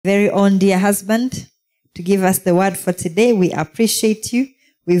Very own dear husband, to give us the word for today. We appreciate you,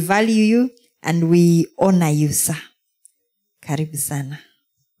 we value you, and we honor you, sir. Karibu sana.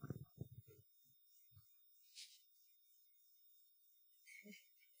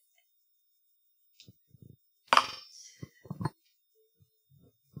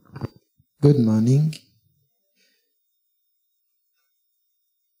 Good morning.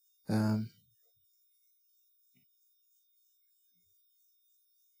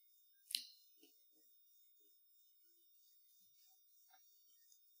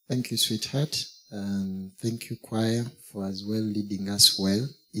 Thank you, sweetheart, and thank you, choir, for as well leading us well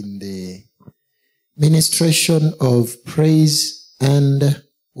in the ministration of praise and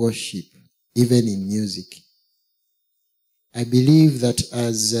worship, even in music. I believe that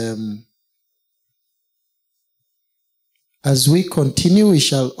as we continue, we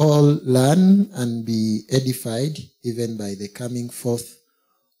shall all learn and be edified, even by the coming forth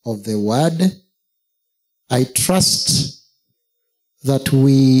of the word. I trust that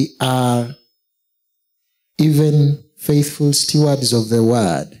we are even faithful stewards of the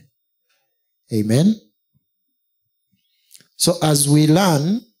word. Amen. So as we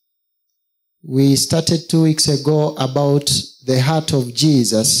learn, we started 2 weeks ago about the heart of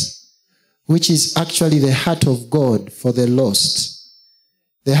Jesus, which is actually the heart of God for the lost.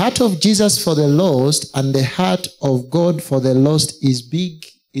 The heart of Jesus for the lost and the heart of God for the lost is big,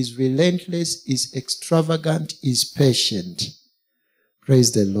 is relentless, is extravagant, is patient.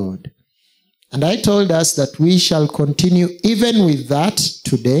 Praise the Lord. And I told us that we shall continue even with that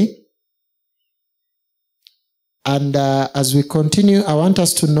today. And as we continue, I want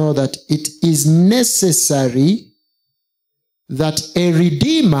us to know that it is necessary that a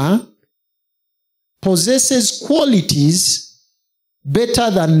redeemer possesses qualities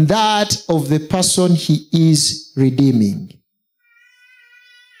better than that of the person he is redeeming.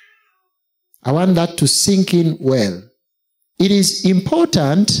 I want that to sink in well. It is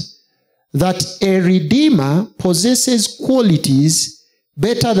important that a redeemer possesses qualities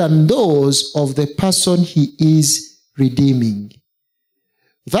better than those of the person he is redeeming.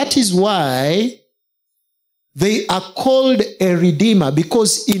 That is why they are called a redeemer,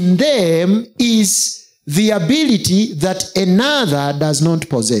 because in them is the ability that another does not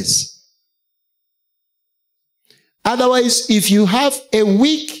possess. Otherwise, if you have a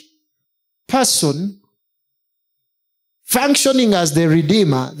weak person functioning as the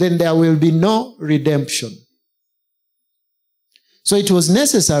redeemer, then there will be no redemption. So it was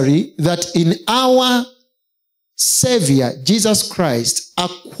necessary that in our Savior, Jesus Christ, are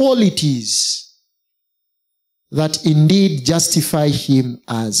qualities that indeed justify him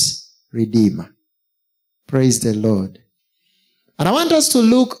as Redeemer. Praise the Lord. And I want us to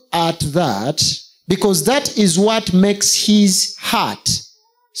look at that, because that is what makes his heart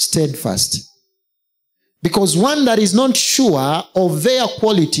steadfast. Because one that is not sure of their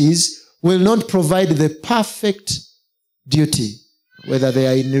qualities will not provide the perfect duty. Whether they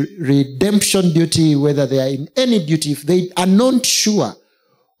are in redemption duty, whether they are in any duty, if they are not sure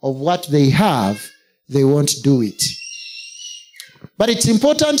of what they have, they won't do it. But it's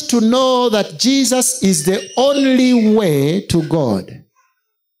important to know that Jesus is the only way to God.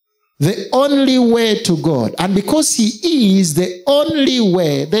 The only way to God. And because he is the only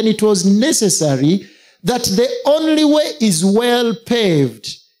way, then it was necessary that the only way is well paved.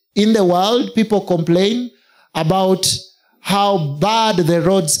 In the world, people complain about how bad the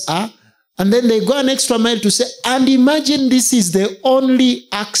roads are, and then they go an extra mile to say, and imagine this is the only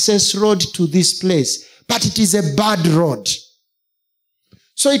access road to this place, but it is a bad road.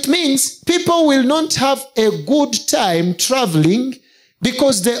 So it means people will not have a good time traveling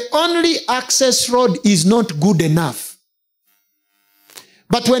because the only access road is not good enough.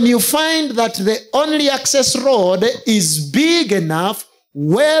 But when you find that the only access road is big enough,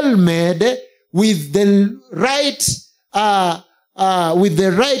 well made, with the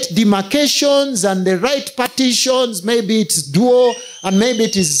right demarcations and the right partitions, maybe it's dual and maybe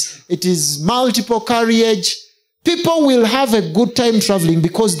it is multiple carriage, people will have a good time traveling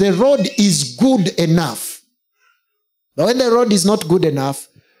because the road is good enough. But when the road is not good enough,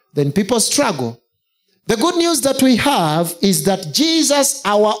 then people struggle. The good news that we have is that Jesus,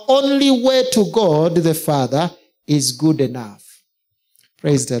 our only way to God the Father, is good enough.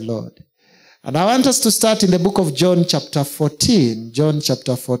 Praise the Lord. And I want us to start in the book of John chapter 14. John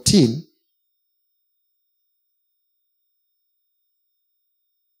chapter 14.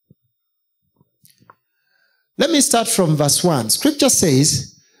 Let me start from verse 1. Scripture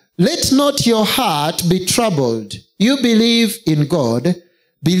says, "Let not your heart be troubled. You believe in God,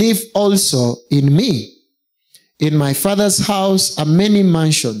 believe also in me. In my Father's house are many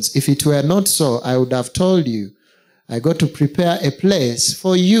mansions. If it were not so, I would have told you. I go to prepare a place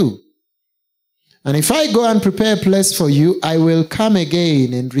for you. And if I go and prepare a place for you, I will come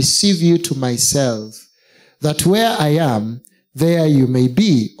again and receive you to myself, that where I am, there you may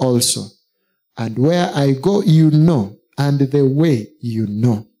be also. And where I go, you know, and the way you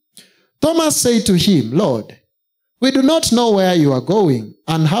know. Thomas said to him, Lord, we do not know where you are going,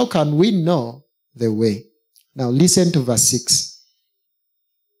 and how can we know the way? Now listen to verse 6.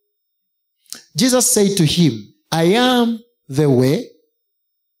 Jesus said to him, I am the way,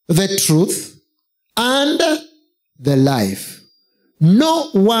 the truth, and the life. No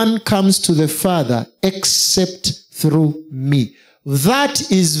one comes to the Father except through me. That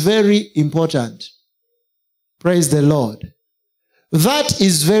is very important. Praise the Lord. That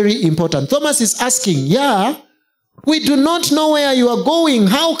is very important. Thomas is asking, we do not know where you are going.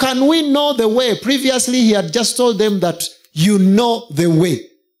 How can we know the way? Previously, he had just told them that you know the way.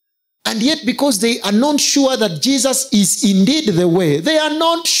 And yet, because they are not sure that Jesus is indeed the way, they are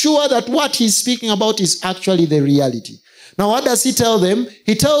not sure that what he's speaking about is actually the reality. Now, what does he tell them?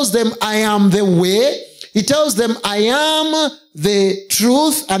 He tells them, I am the way. He tells them, I am the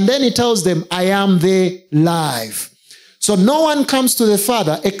truth. And then he tells them, I am the life. So no one comes to the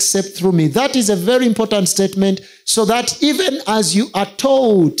Father except through me. That is a very important statement, so that even as you are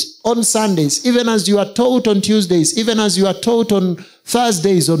taught on Sundays, even as you are taught on Tuesdays, even as you are taught on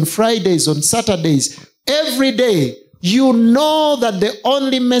Thursdays, on Fridays, on Saturdays, every day, you know that the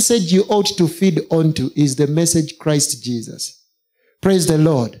only message you ought to feed onto is the message Christ Jesus. Praise the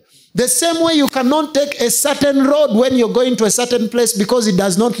Lord. The same way you cannot take a certain road when you're going to a certain place because it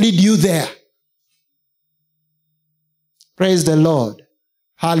does not lead you there. Praise the Lord.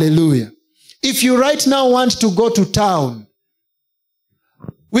 Hallelujah. If you right now want to go to town,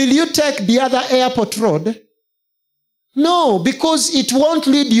 will you take the other airport road? No, because it won't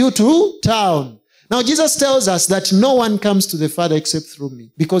lead you to town. Now, Jesus tells us that no one comes to the Father except through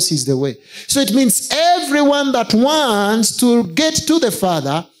me, because he's the way. So it means everyone that wants to get to the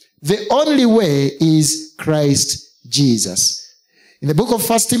Father, the only way is Christ Jesus. In the book of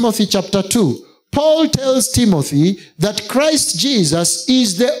 1 Timothy chapter 2, Paul tells Timothy that Christ Jesus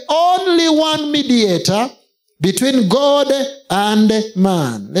is the only one mediator between God and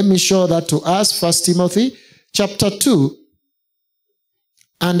man. Let me show that to us. 1 Timothy chapter 2.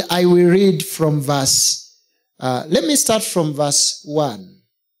 And I will read from verse, let me start from verse 1.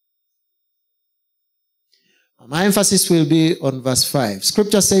 My emphasis will be on verse 5.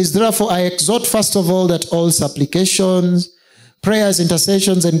 Scripture says, therefore I exhort first of all that all supplications, prayers,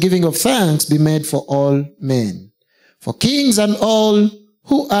 intercessions, and giving of thanks be made for all men, for kings and all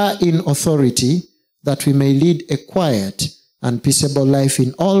who are in authority, that we may lead a quiet and peaceable life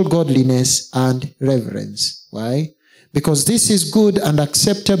in all godliness and reverence. Why? Because this is good and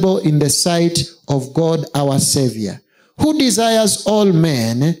acceptable in the sight of God our Savior, who desires all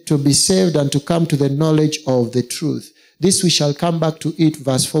men to be saved and to come to the knowledge of the truth. This we shall come back to it.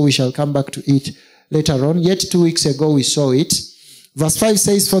 Verse 4, we shall come back to it later on. Yet 2 weeks ago we saw it. Verse 5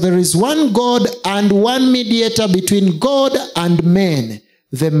 says, for there is one God and one mediator between God and men,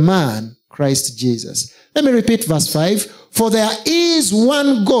 the man Christ Jesus. Let me repeat verse 5. For there is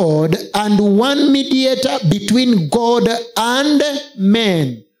one God and one mediator between God and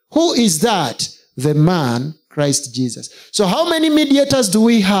men. Who is that? The man Christ Jesus. So how many mediators do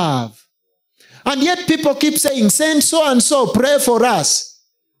we have? And yet people keep saying, send so and so, pray for us.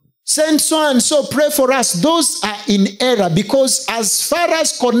 Send so and so, pray for us. Those are in error, because as far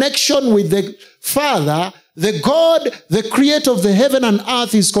as connection with the Father, the God, the creator of the heaven and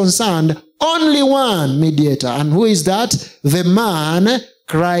earth is concerned, only one mediator. And who is that? The man,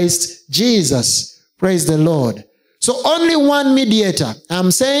 Christ Jesus. Praise the Lord. So only one mediator.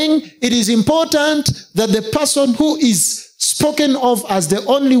 I'm saying it is important that the person who is spoken of as the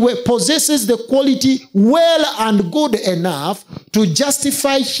only way possesses the quality well and good enough to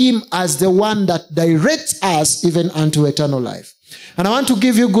justify him as the one that directs us even unto eternal life. And I want to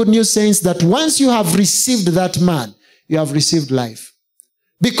give you good news, saints, that once you have received that man, you have received life.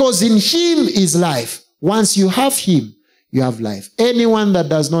 Because in him is life. Once you have him, you have life. Anyone that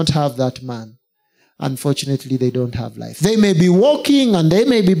does not have that man, unfortunately, they don't have life. They may be walking and they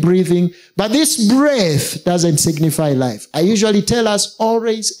may be breathing, but this breath doesn't signify life. I usually tell us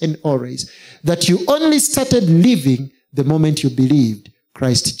always and always that you only started living the moment you believed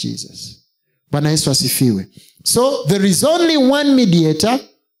Christ Jesus. Bwana Yesu asifiwe. So there is only one mediator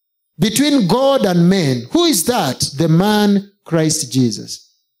between God and men. Who is that? The man Christ Jesus.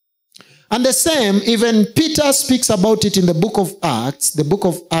 And the same, even Peter speaks about it in the book of Acts. The book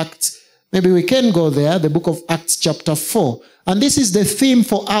of Acts, Maybe we can go there, the book of Acts chapter 4. And this is the theme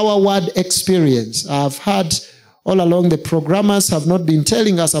for our word experience. I've heard all along the programmers have not been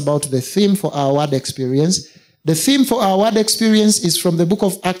telling us about the theme for our word experience. The theme for our word experience is from the book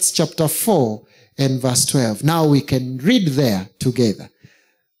of Acts chapter 4 and verse 12. Now we can read there together.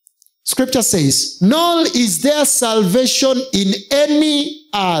 Scripture says, nor is there salvation in any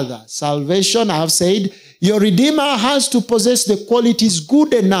other. Salvation, I have said, your Redeemer has to possess the qualities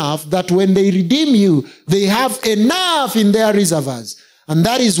good enough that when they redeem you, they have enough in their reservoirs. And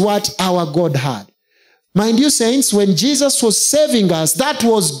that is what our God had. Mind you, saints, when Jesus was saving us, that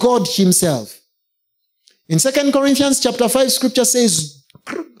was God himself. In 2 Corinthians chapter 5, scripture says,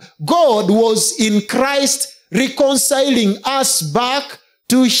 God was in Christ reconciling us back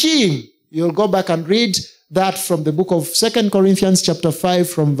to him. You'll go back and read that from the book of 2 Corinthians chapter 5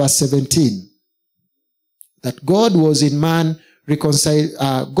 from verse 17. That God was in man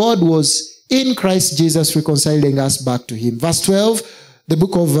God was in Christ Jesus reconciling us back to him. Verse 12, the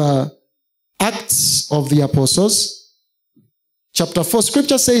book of Acts of the Apostles, chapter 4,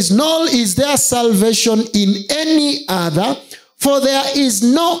 scripture says, nor is there salvation in any other, for there is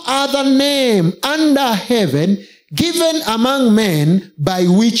no other name under heaven given among men by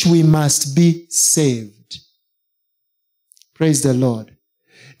which we must be saved. Praise the Lord.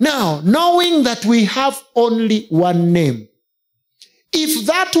 Now, knowing that we have only one name, if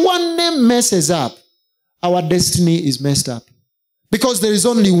that one name messes up, our destiny is messed up. Because there is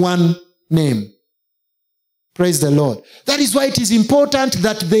only one name. Praise the Lord. That is why it is important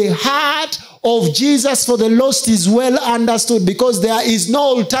that the heart of Jesus for the lost is well understood, because there is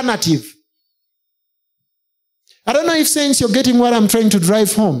no alternative. I don't know if, saints, you're getting what I'm trying to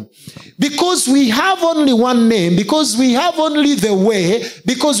drive home. Because we have only one name, because we have only the way,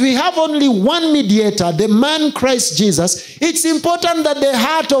 because we have only one mediator, the man Christ Jesus, it's important that the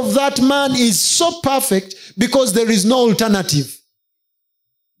heart of that man is so perfect, because there is no alternative.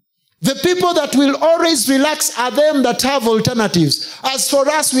 The people that will always relax are them that have alternatives. As for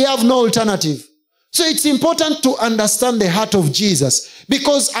us, we have no alternative. So it's important to understand the heart of Jesus,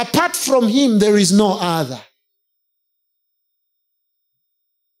 because apart from him, there is no other.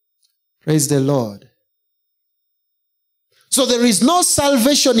 Praise the Lord. So there is no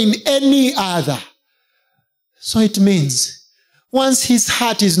salvation in any other. So it means once his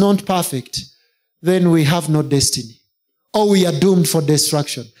heart is not perfect, then we have no destiny, or we are doomed for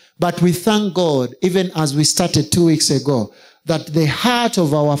destruction. But we thank God, even as we started 2 weeks ago, that the heart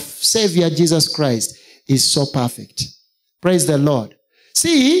of our Savior Jesus Christ is so perfect. Praise the Lord.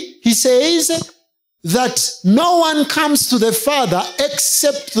 See, he says that no one comes to the Father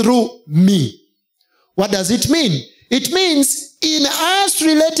except through me. What does it mean? It means in us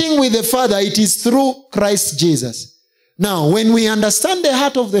relating with the Father, it is through Christ Jesus. Now, when we understand the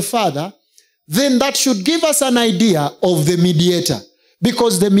heart of the Father, then that should give us an idea of the mediator.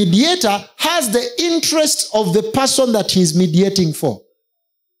 Because the mediator has the interest of the person that he is mediating for.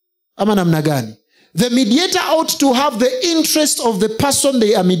 Ama namna gani? The mediator ought to have the interest of the person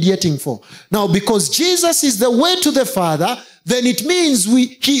they are mediating for. Now, because Jesus is the way to the Father, then it means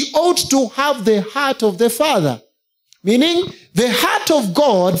he ought to have the heart of the Father. Meaning, the heart of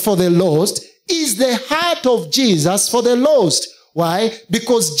God for the lost is the heart of Jesus for the lost. Why?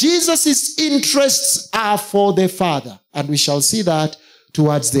 Because Jesus' interests are for the Father. And we shall see that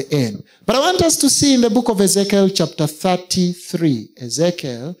towards the end. But I want us to see in the book of Ezekiel chapter 33.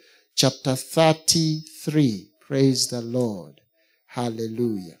 Ezekiel chapter 33. Praise the Lord.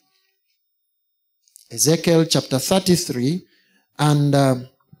 Hallelujah. Ezekiel chapter 33. And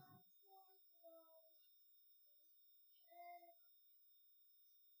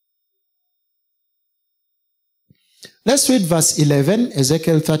let's read verse 11.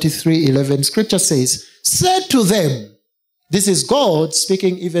 Ezekiel 33:11. Scripture says, say to them, this is God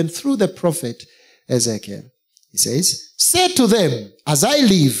speaking even through the prophet Ezekiel. He says, say to them, as I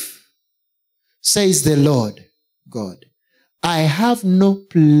live, says the Lord God, I have no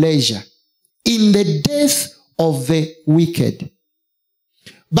pleasure in the death of the wicked,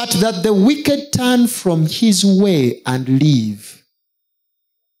 but that the wicked turn from his way and live.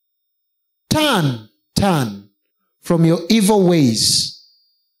 Turn from your evil ways,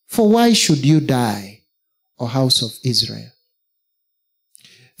 for why should you die, O house of Israel?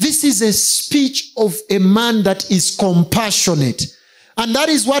 This is a speech of a man that is compassionate. And that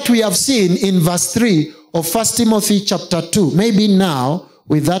is what we have seen in verse 3 of 1 Timothy chapter 2. Maybe now,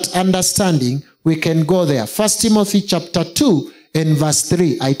 with that understanding, we can go there. 1 Timothy chapter 2 and verse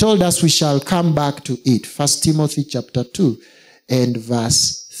 3. I told us we shall come back to it. 1 Timothy chapter 2 and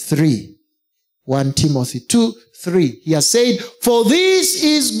verse 3. 1 Timothy 2, 3. He has said, for this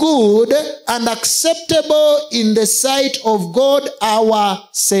is good and acceptable in the sight of God our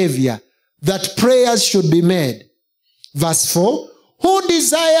Savior, that prayers should be made. Verse 4, who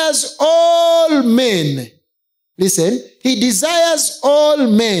desires all men. Listen, he desires all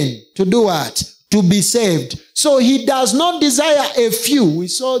men to do what? To be saved. So he does not desire a few. We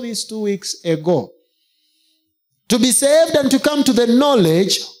saw this 2 weeks ago. To be saved and to come to the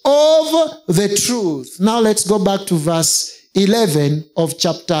knowledge of the truth. Now let's go back to verse 11 of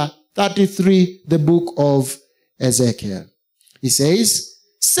chapter 33, the book of Ezekiel. He says,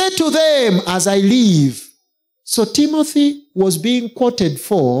 say to them as I live. So Timothy was being quoted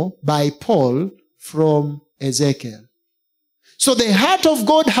for by Paul from Ezekiel. So the heart of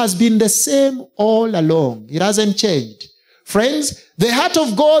God has been the same all along. It hasn't changed. Friends, the heart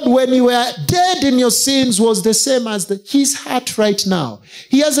of God when you were dead in your sins was the same as his heart right now.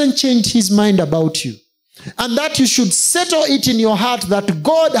 He hasn't changed his mind about you. And that you should settle it in your heart that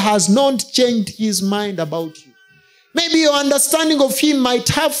God has not changed his mind about you. Maybe your understanding of him might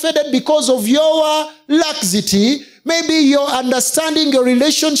have faded because of your laxity. Maybe your understanding, your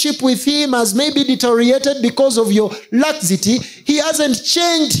relationship with him has maybe deteriorated because of your laxity. He hasn't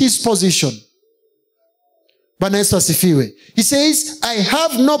changed his position. He says, I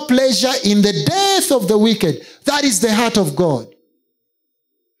have no pleasure in the death of the wicked. That is the heart of God.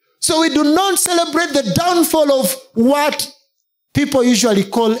 So we do not celebrate the downfall of what people usually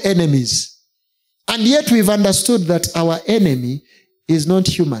call enemies. And yet we've understood that our enemy is not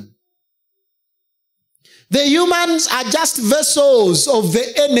human. The humans are just vessels of the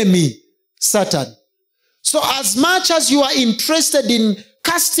enemy, Satan. So as much as you are interested in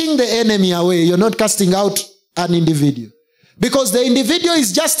casting the enemy away, you're not casting out an individual. Because the individual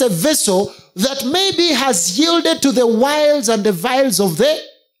is just a vessel that maybe has yielded to the wiles and the vials of the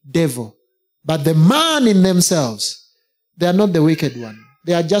devil. But the man in themselves, they are not the wicked one.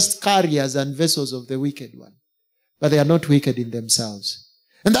 They are just carriers and vessels of the wicked one. But they are not wicked in themselves.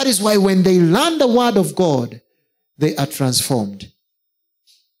 And that is why when they learn the word of God, they are transformed.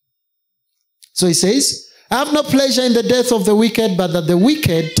 So he says, I have no pleasure in the death of the wicked, but that the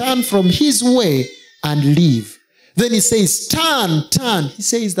wicked turn from his way and live. Then he says, turn, turn. He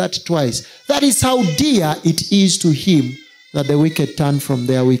says that twice. That is how dear it is to him that the wicked turn from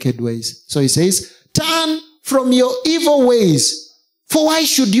their wicked ways. So he says, turn from your evil ways. For why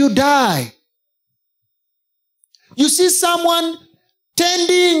should you die? You see someone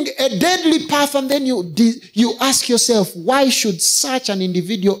tending a deadly path and then you ask yourself, why should such an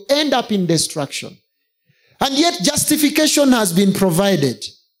individual end up in destruction? And yet justification has been provided.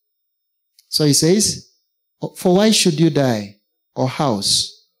 So he says, for why should you die, O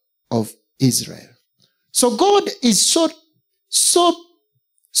house of Israel? So God is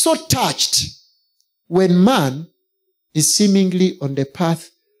so touched when man is seemingly on the path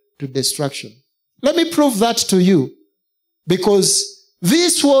to destruction. Let me prove that to you, because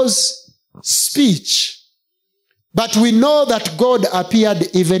this was speech, but we know that God appeared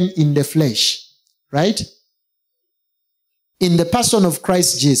even in the flesh, right? In the person of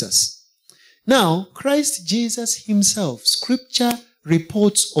Christ Jesus. Now, Christ Jesus himself, scripture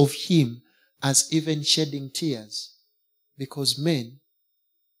reports of him as even shedding tears because men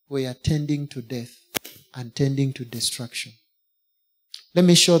were tending to death and tending to destruction. Let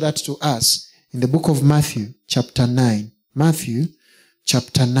me show that to us in the book of Matthew, chapter 9. Matthew,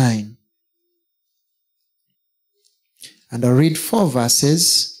 chapter 9. And I'll read 4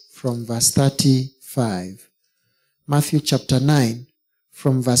 verses from verse 35. Matthew chapter 9,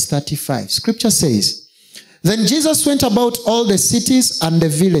 from verse 35. Scripture says, then Jesus went about all the cities and the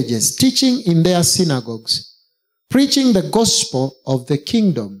villages, teaching in their synagogues, preaching the gospel of the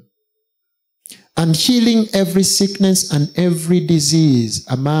kingdom, and healing every sickness and every disease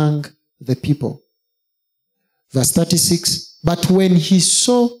among the people. Verse 36, but when he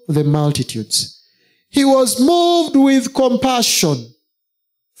saw the multitudes, he was moved with compassion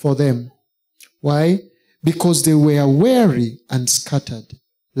for them. Why? Because they were weary and scattered,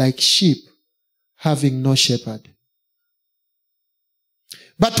 like sheep having no shepherd.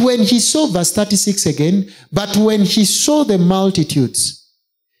 But when he saw, verse 36 again, but when he saw the multitudes,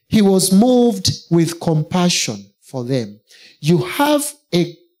 he was moved with compassion for them. You have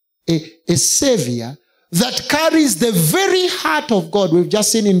a Savior that carries the very heart of God. We've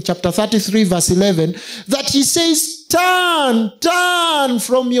just seen in chapter 33, verse 11, that he says, turn, turn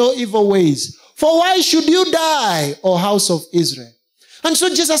from your evil ways. For why should you die, O house of Israel? And so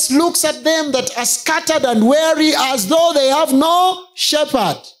Jesus looks at them that are scattered and weary as though they have no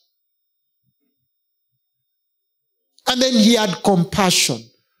shepherd. And then he had compassion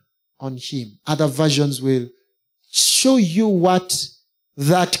on him. Other versions will show you what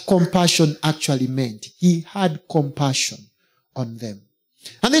that compassion actually meant. He had compassion on them.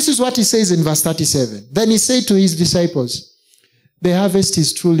 And this is what he says in verse 37. Then he said to his disciples, the harvest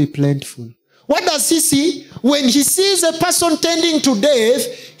is truly plentiful. What does he see? When he sees a person tending to death,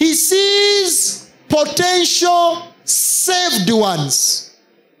 he sees potential saved ones.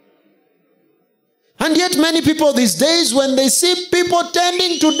 And yet many people these days, when they see people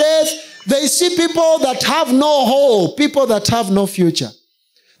tending to death, they see people that have no hope, people that have no future.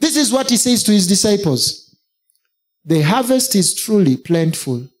 This is what he says to his disciples. The harvest is truly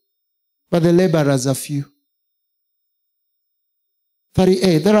plentiful, but the laborers are few.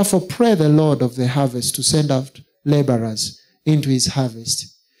 38, therefore pray the Lord of the harvest to send out laborers into his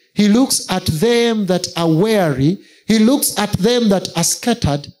harvest. He looks at them that are weary. He looks at them that are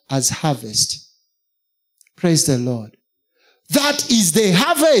scattered as harvest. Praise the Lord. That is the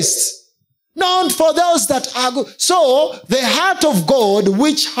harvest. Not for those that are good. So, the heart of God,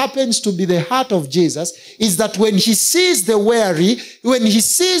 which happens to be the heart of Jesus, is that when he sees the weary, when he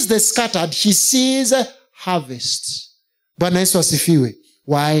sees the scattered, he sees a harvest. Bwana Yesu asifiwe.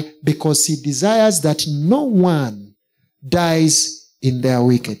 Why? Because he desires that no one dies in their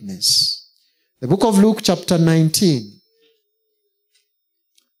wickedness. The book of Luke chapter 19.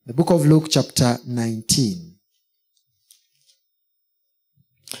 The book of Luke chapter 19.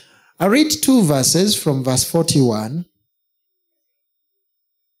 I read 2 verses from verse 41.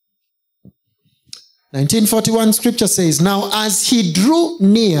 1941 scripture says, now as he drew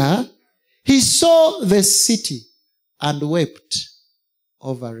near, he saw the city and wept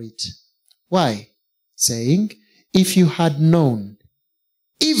over it. Why? Saying, if you had known,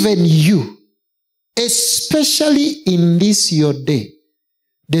 even you, especially in this your day,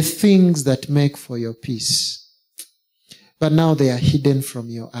 the things that make for your peace, but now they are hidden from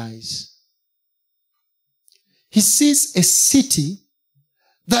your eyes. He sees a city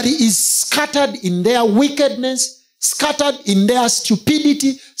that is scattered in their wickedness, scattered in their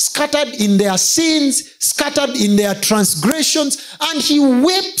stupidity, scattered in their sins, scattered in their transgressions, and he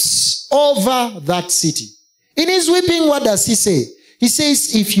weeps over that city. In his weeping, what does he say? He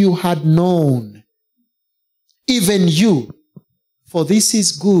says, if you had known, even you, for this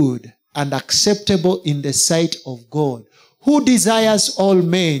is good and acceptable in the sight of God, who desires all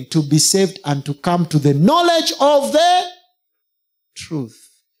men to be saved and to come to the knowledge of the truth.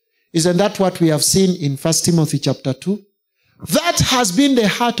 Isn't that what we have seen in 1 Timothy chapter 2? That has been the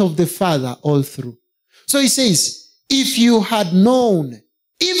heart of the Father all through. So he says, if you had known,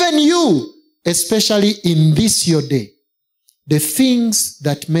 even you, especially in this your day, the things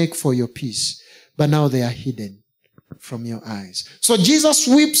that make for your peace, but now they are hidden from your eyes. So Jesus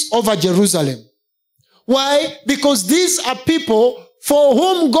weeps over Jerusalem. Why? Because these are people for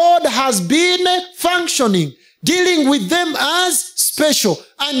whom God has been functioning, dealing with them as special.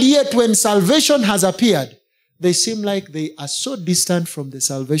 And yet when salvation has appeared, they seem like they are so distant from the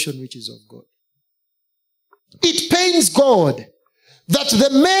salvation which is of God. It pains God that the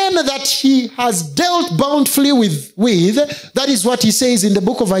men that he has dealt bountifully with, that is what he says in the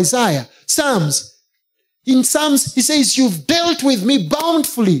book of Isaiah, Psalms. In Psalms, he says, you've dealt with me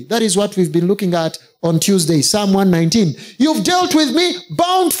bountifully. That is what we've been looking at on Tuesday, Psalm 119. You've dealt with me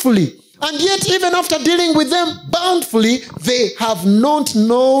bountifully. And yet, even after dealing with them bountifully, they have not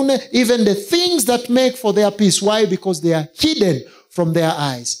known even the things that make for their peace. Why? Because they are hidden from their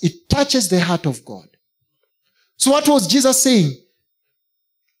eyes. It touches the heart of God. So what was Jesus saying?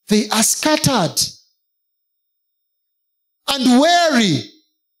 They are scattered and weary.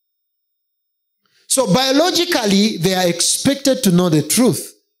 So biologically, they are expected to know the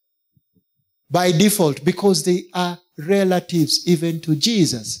truth by default because they are relatives even to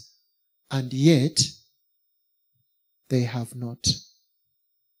Jesus. And yet, they have not.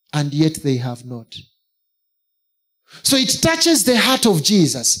 And yet they have not. So it touches the heart of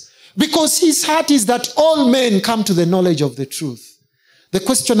Jesus because his heart is that all men come to the knowledge of the truth. The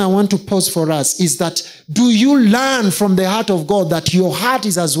question I want to pose for us is that, do you learn from the heart of God that your heart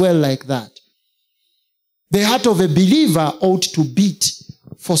is as well like that? The heart of a believer ought to beat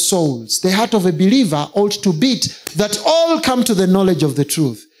for souls. The heart of a believer ought to beat that all come to the knowledge of the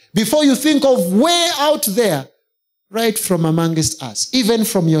truth. Before you think of way out there, right from amongst us, even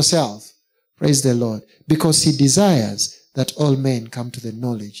from yourself. Praise the Lord. Because he desires that all men come to the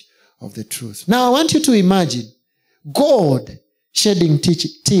knowledge of the truth. Now I want you to imagine God shedding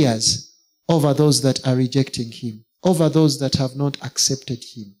tears over those that are rejecting him, over those that have not accepted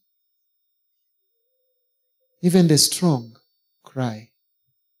him. Even the strong cry.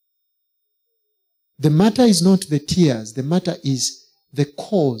 The matter is not the tears. The matter is the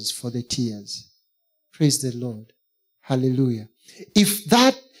cause for the tears. Praise the Lord. Hallelujah.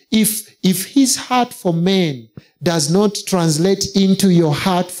 If his heart for men does not translate into your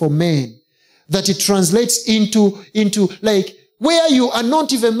heart for men, that it translates into like where you are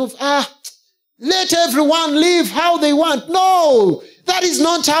not even moved, let everyone live how they want. No, that is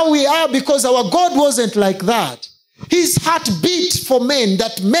not how we are, because our God wasn't like that. His heart beat for men,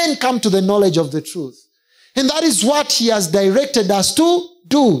 that men come to the knowledge of the truth. And that is what he has directed us to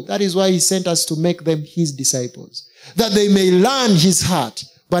do. That is why he sent us to make them his disciples, that they may learn his heart.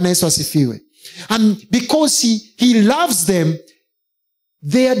 And because he loves them,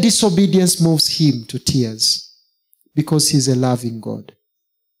 their disobedience moves him to tears, because he's a loving God.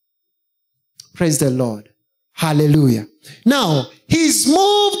 Praise the Lord. Hallelujah. Now, he's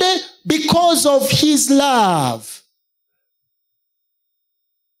moved because of his love.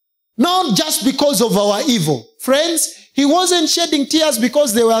 Not just because of our evil. Friends, he wasn't shedding tears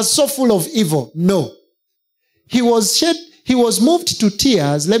because they were so full of evil. No. He was moved to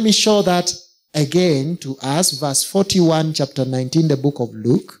tears. Let me show that again to us. Verse 41, chapter 19, the book of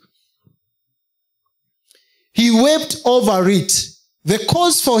Luke. He wept over it. The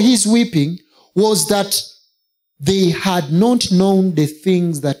cause for his weeping was that they had not known the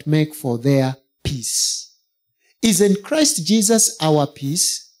things that make for their peace. Isn't Christ Jesus our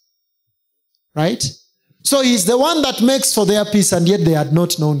peace? Right? So he's the one that makes for their peace, and yet they had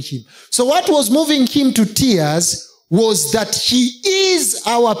not known him. So what was moving him to tears was that he is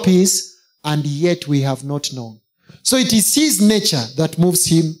our peace, and yet we have not known. So it is his nature that moves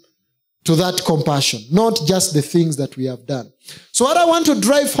him to that compassion, not just the things that we have done. So what I want to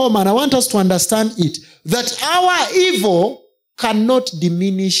drive home, and I want us to understand it, that our evil cannot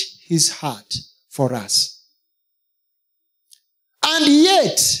diminish his heart for us. And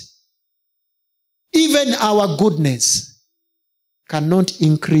yet, even our goodness cannot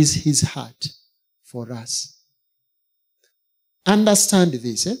increase his heart for us. Understand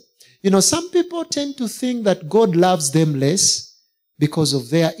this. Some people tend to think that God loves them less because of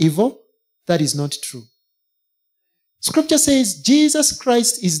their evil. That is not true. Scripture says Jesus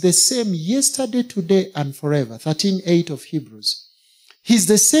Christ is the same yesterday, today, and forever. 13:8 of Hebrews. He's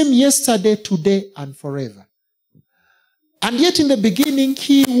the same yesterday, today, and forever. And yet in the beginning,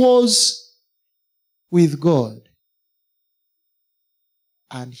 he was with God.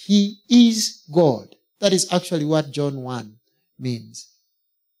 And he is God. That is actually what John 1 means.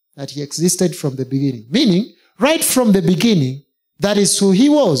 That he existed from the beginning. Meaning, right from the beginning, that is who he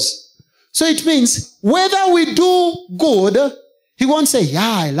was. So it means, whether we do good, he won't say,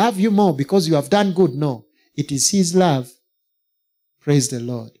 I love you more because you have done good. No. It is his love. Praise the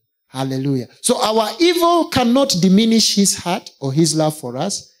Lord. Hallelujah. So our evil cannot diminish his heart or his love for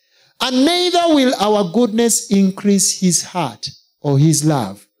us. And neither will our goodness increase his heart or his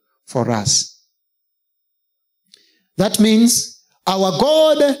love for us. That means our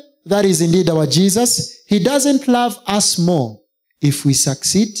God, that is indeed our Jesus, he doesn't love us more if we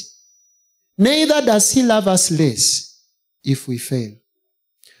succeed. Neither does he love us less if we fail.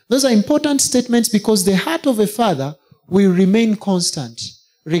 Those are important statements, because the heart of a father will remain constant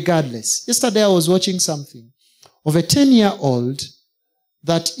regardless. Yesterday I was watching something of a 10-year-old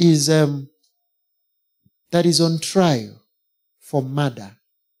that is on trial for murder.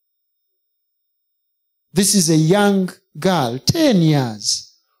 This is a young girl, 10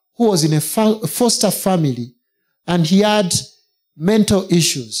 years, who was in a foster family, and he had mental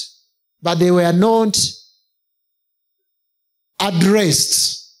issues, but they were not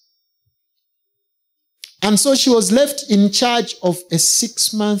addressed. And so she was left in charge of a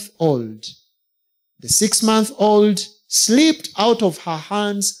 6-month-old. The 6-month-old slipped out of her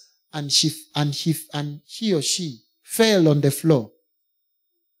hands, and he or she fell on the floor.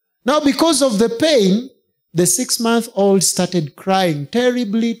 Now, because of the pain, the 6-month-old started crying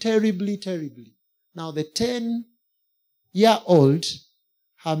terribly, terribly, terribly. Now, the 10-year-old,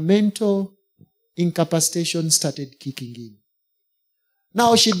 her mental incapacitation started kicking in.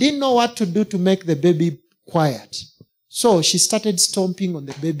 Now, she didn't know what to do to make the baby quiet. So she started stomping on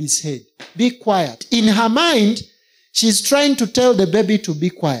the baby's head. Be quiet. In her mind, she's trying to tell the baby to be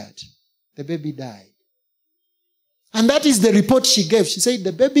quiet. The baby died. And that is the report she gave. She said,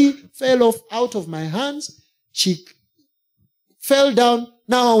 the baby fell out of my hands. She fell down.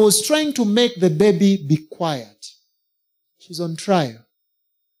 Now I was trying to make the baby be quiet. She's on trial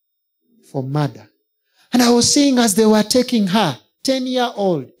for murder. And I was seeing as they were taking her,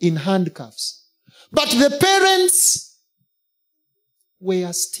 10-year-old, in handcuffs. But the parents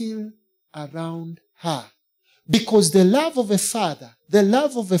were still around her. Because the love of a father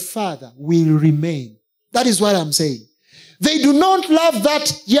will remain. That is what I'm saying. They do not love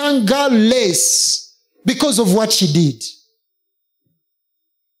that young girl less because of what she did.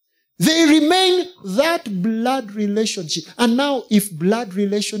 They remain that blood relationship. And now if blood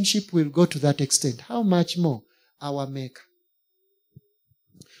relationship will go to that extent, how much more our Maker?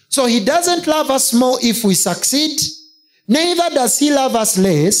 So he doesn't love us more if we succeed. Neither does he love us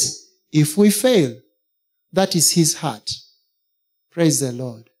less if we fail. That is his heart. Praise the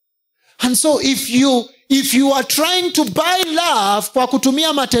Lord. And so if you are trying to buy love kwa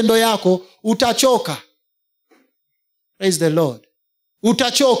kutumia matendo yako, utachoka. Praise the Lord.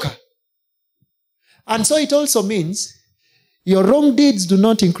 Utachoka. And so it also means your wrong deeds do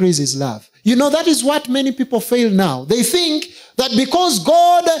not increase his love. You know, that is what many people fail now. They think that because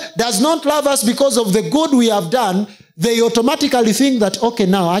God does not love us because of the good we have done, they automatically think that, okay,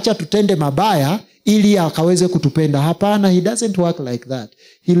 now acha tutende mabaya ili akaweze kutupenda. Hapana, he doesn't work like that.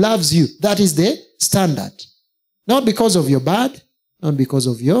 He loves you. That is the standard. Not because of your bad, not because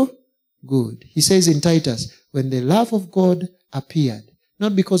of your good. He says in Titus, when the love of God appeared,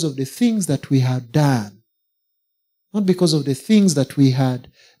 not because of the things that we had done. Not because of the things that we had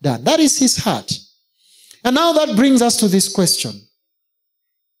done. That is his heart. And now that brings us to this question.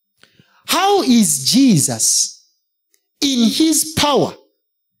 How is Jesus, in his power,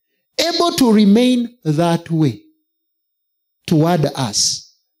 able to remain that way toward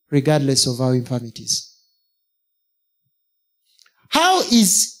us, regardless of our infirmities? How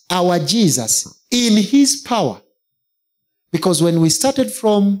is our Jesus, in his power? Because when we started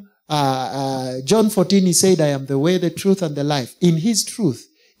from John 14, he said, I am the way, the truth, and the life. In his truth,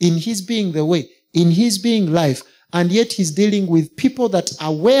 in his being the way, in his being life, and yet he's dealing with people that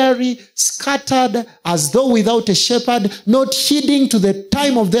are weary, scattered, as though without a shepherd, not heeding to the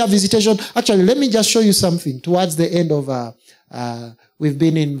time of their visitation. Actually, let me just show you something towards the end of, we've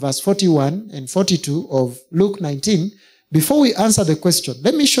been in verse 41 and 42 of Luke 19. Before we answer the question,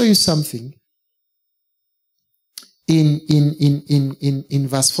 let me show you something in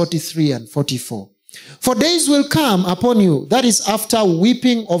verse 43 and 44. For days will come upon you, that is after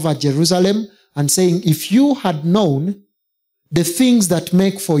weeping over Jerusalem and saying, if you had known the things that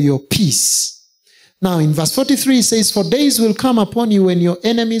make for your peace. Now in verse 43 it says, for days will come upon you when your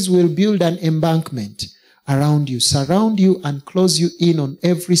enemies will build an embankment around you, surround you and close you in on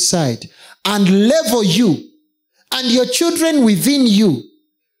every side, and level you and your children within you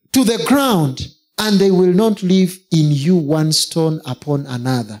to the ground, and they will not leave in you one stone upon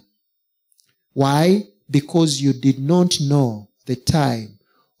another. Why? Because you did not know the time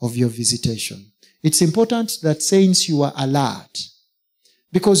of your visitation. It's important that, saints, you are alert.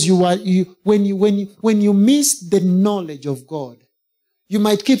 Because when you miss the knowledge of God, you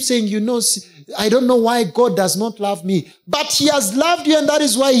might keep saying, I don't know why God does not love me. But he has loved you, and that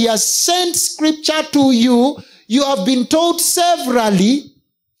is why he has sent scripture to you. You have been told severally,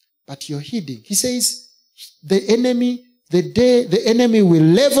 but you're heeding. He says, the enemy will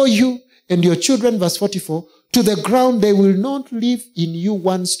level you and your children, verse 44, to the ground. They will not leave in you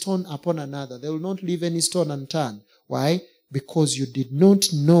one stone upon another. They will not leave any stone unturned. Why? Because you did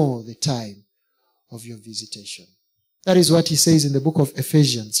not know the time of your visitation. That is what he says in the book of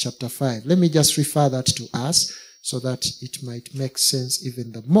Ephesians chapter 5. Let me just refer that to us so that it might make sense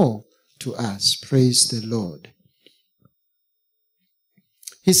even the more to us. Praise the Lord.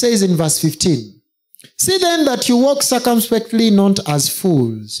 He says in verse 15, see then that you walk circumspectly, not as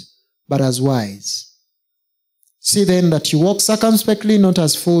fools, but as wise. See then that you walk circumspectly, not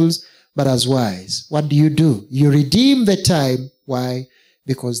as fools, but as wise. What do? You redeem the time. Why?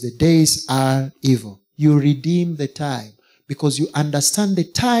 Because the days are evil. You redeem the time because you understand the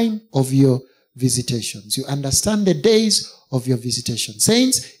time of your visitations. You understand the days of your visitation.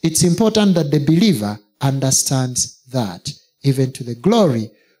 Saints, it's important that the believer understands that, even to the glory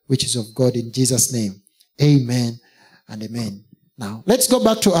which is of God, in Jesus' name. Amen and amen. Now, let's go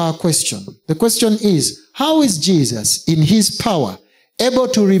back to our question. The question is, how is Jesus, in his power, able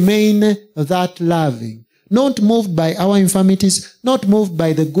to remain that loving? Not moved by our infirmities, not moved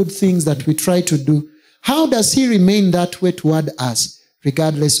by the good things that we try to do. How does he remain that way toward us,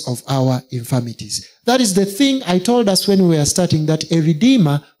 regardless of our infirmities? That is the thing I told us when we were starting, that a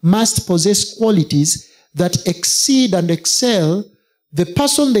redeemer must possess qualities that exceed and excel the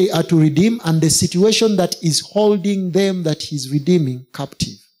person they are to redeem and the situation that is holding them, that he's redeeming,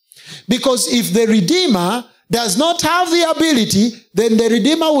 captive. Because if the redeemer does not have the ability, then the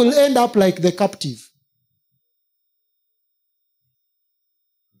redeemer will end up like the captive.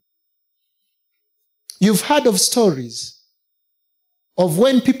 You've heard of stories of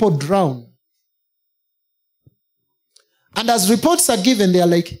when people drown. And as reports are given, they are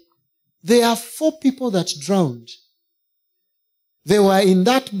like, there are 4 people that drowned. They were in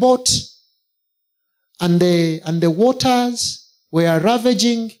that boat, and the waters were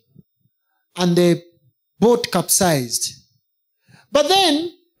ravaging, and the boat capsized. But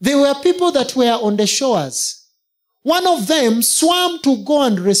then there were people that were on the shores. One of them swam to go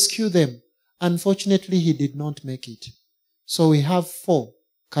and rescue them. Unfortunately, he did not make it. So we have 4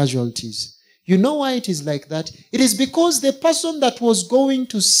 casualties. You know why it is like that? It is because the person that was going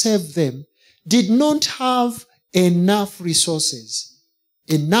to save them did not have enough resources,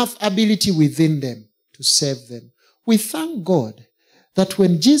 enough ability within them to save them. We thank God that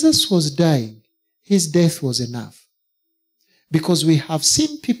when Jesus was dying, his death was enough. Because we have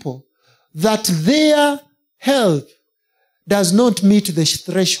seen people that their help does not meet the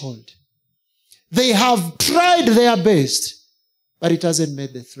threshold. They have tried their best, but it hasn't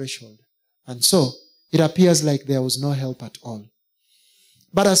met the threshold. And so, it appears like there was no help at all.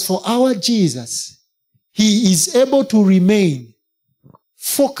 But as for our Jesus, he is able to remain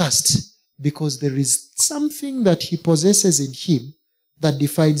focused because there is something that he possesses in him that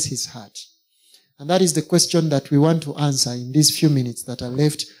defines his heart. And that is the question that we want to answer in these few minutes that are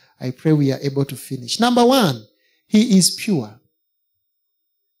left. I pray we are able to finish. Number 1, he is pure.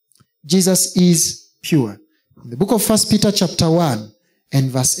 Jesus is pure. In the book of 1 Peter chapter 1 and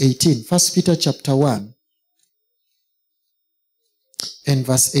verse 18. 1 Peter chapter 1 and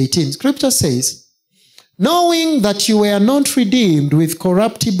verse 18. Scripture says, knowing that you were not redeemed with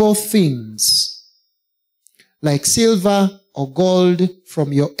corruptible things, like silver or gold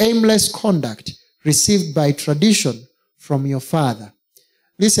from your aimless conduct, received by tradition from your father.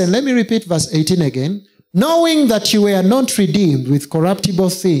 Listen, let me repeat verse 18 again. Knowing that you were not redeemed with corruptible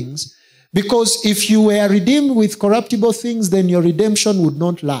things, because if you were redeemed with corruptible things, then your redemption would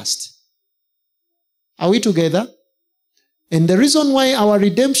not last. Are we together? And the reason why our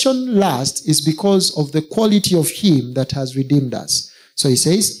redemption lasts is because of the quality of him that has redeemed us. So he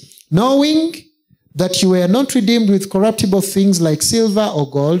says, knowing that you were not redeemed with corruptible things like silver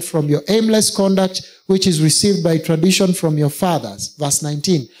or gold from your aimless conduct, which is received by tradition from your fathers. Verse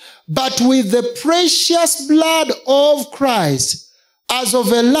 19. But with the precious blood of Christ, as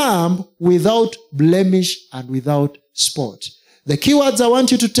of a lamb, without blemish and without spot. The keywords I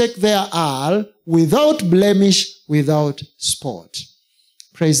want you to take there are without blemish, without spot.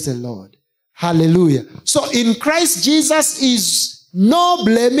 Praise the Lord. Hallelujah. So in Christ Jesus is no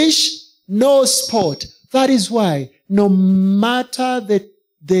blemish, no spot. That is why no matter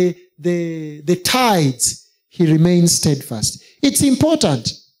the tides, he remains steadfast. It's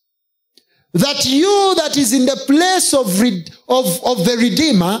important that you that is in the place of the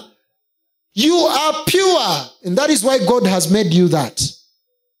Redeemer, you are pure. And that is why God has made you that.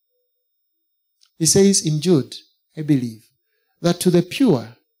 He says in Jude, I believe, that to the pure,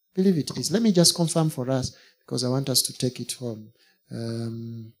 I believe it is. Let me just confirm for us, because I want us to take it home.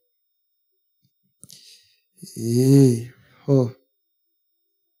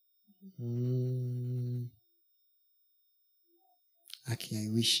 Okay, I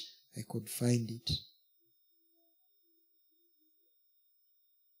wish I could find it.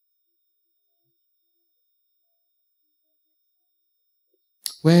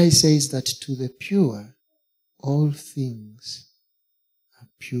 Where he says that to the pure, all things are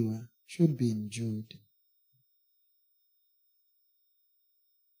pure. Should be in Jude.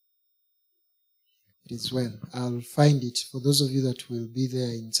 It is well. I'll find it. For those of you that will be there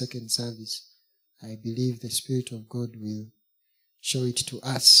in second service, I believe the Spirit of God will show it to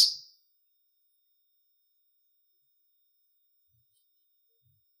us.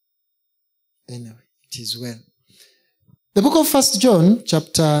 Anyway, it is well. The book of 1 John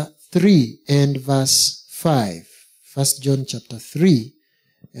chapter 3 and verse 5. 1 John chapter 3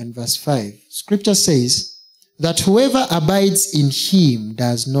 and verse 5. Scripture says that whoever abides in him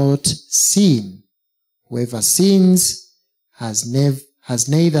does not sin. Whoever sins has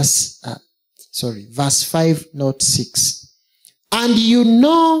neither, verse 5, not 6. And you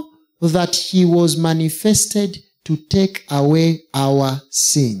know that he was manifested to take away our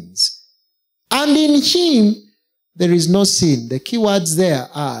sins. And in him there is no sin. The key words there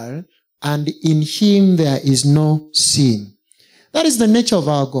are, and in him there is no sin. That is the nature of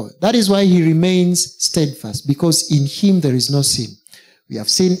our God. That is why he remains steadfast, because in him there is no sin. We have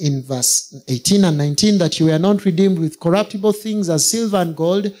seen in verse 18 and 19 that you were not redeemed with corruptible things as silver and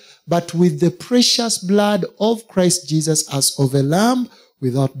gold, but with the precious blood of Christ Jesus as of a lamb,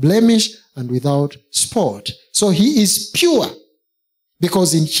 without blemish and without spot. So he is pure,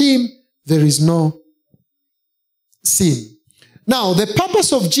 because in him there is no sin. Now, the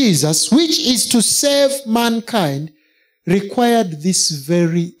purpose of Jesus, which is to save mankind, required this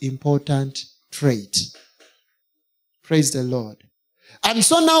very important trait. Praise the Lord. And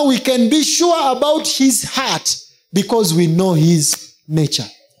so now we can be sure about his heart because we know his nature.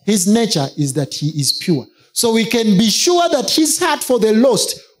 His nature is that he is pure. So we can be sure that his heart for the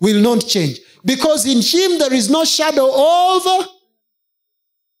lost will not change. Because in him there is no shadow of.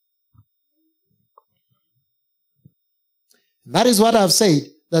 That is what I've said,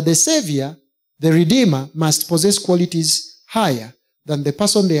 that the Savior, the Redeemer, must possess qualities higher than the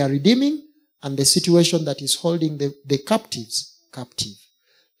person they are redeeming and the situation that is holding the captives captive.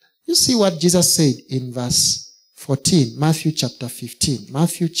 You see what Jesus said in verse 14, Matthew chapter 15.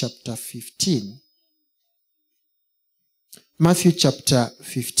 Matthew chapter 15. Matthew chapter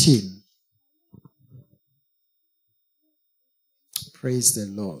 15. Praise the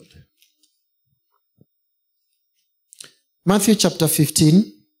Lord. Matthew chapter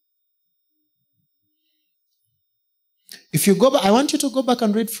 15. If you go back, I want you to go back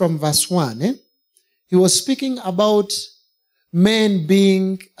and read from verse 1. He was speaking about men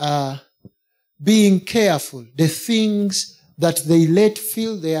being careful, the things that they let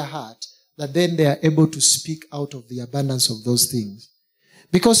fill their heart, that then they are able to speak out of the abundance of those things.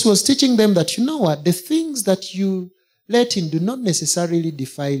 Because he was teaching them that, you know what, the things that you let in do not necessarily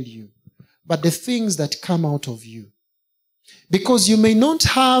defile you, but the things that come out of you. Because you may not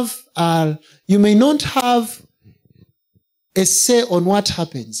have a say on what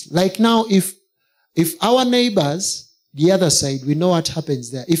happens. Like now, if our neighbors, the other side, we know what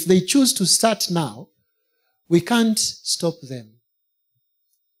happens there. If they choose to start now, we can't stop them.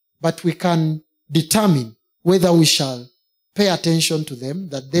 But we can determine whether we shall pay attention to them,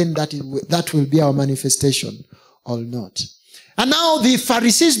 that will be our manifestation or not. And now the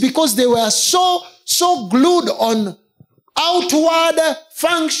Pharisees, because they were so glued on outward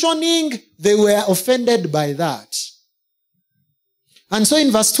functioning, they were offended by that. And so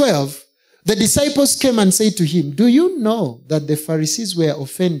in verse 12, the disciples came and said to him, do you know that the Pharisees were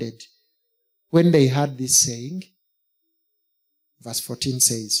offended when they heard this saying? Verse 14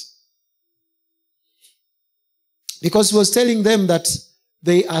 says, because he was telling them that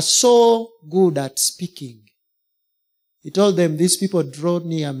they are so good at speaking. He told them, these people draw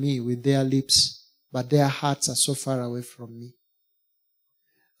near me with their lips, but their hearts are so far away from me.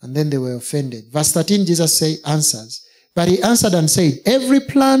 And then they were offended. Verse 13, Jesus answers, but he answered and said, every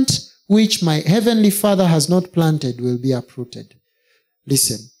plant which my heavenly Father has not planted will be uprooted.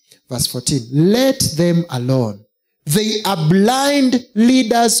 Listen, verse 14, let them alone. They are blind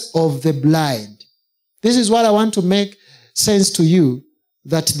leaders of the blind. This is what I want to make sense to you,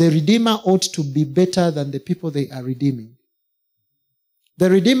 that the Redeemer ought to be better than the people they are redeeming. The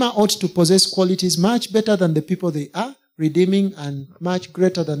Redeemer ought to possess qualities much better than the people they are redeeming and much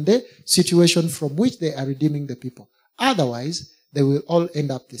greater than the situation from which they are redeeming the people. Otherwise, they will all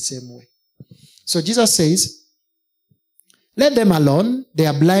end up the same way. So Jesus says, let them alone. They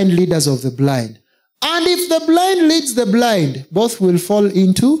are blind leaders of the blind. And if the blind leads the blind, both will fall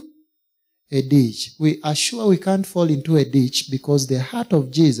into a ditch. We are sure we can't fall into a ditch because the heart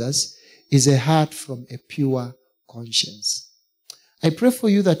of Jesus is a heart from a pure conscience. I pray for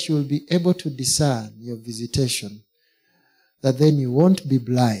you that you will be able to discern your visitation, that then you won't be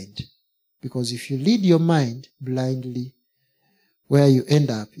blind. Because if you lead your mind blindly, where you end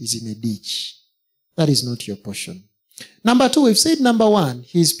up is in a ditch. That is not your portion. Number two, we've said number one,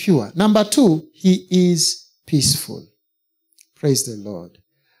 he is pure. Number two, he is peaceful. Praise the Lord.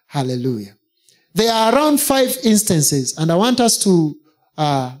 Hallelujah. There are around 5 instances, and I want us to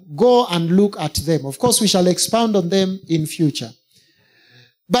go and look at them. Of course, we shall expound on them in future.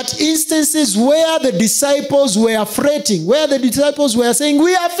 But instances where the disciples were fretting, where the disciples were saying,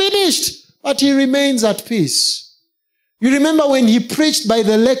 we are finished, but he remains at peace. You remember when he preached by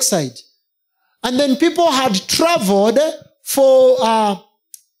the lakeside, and then people had traveled for,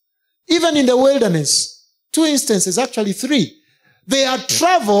 even in the wilderness, 2 instances, actually 3. They had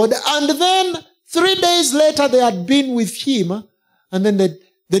traveled, and then 3 days later they had been with him, and then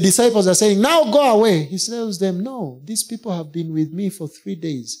the disciples are saying, now go away. He tells them, no, these people have been with me for 3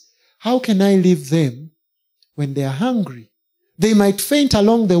 days. How can I leave them when they are hungry? They might faint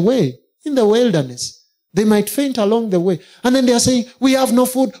along the way in the wilderness. They might faint along the way. And then they are saying, we have no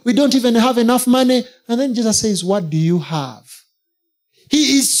food. We don't even have enough money. And then Jesus says, what do you have?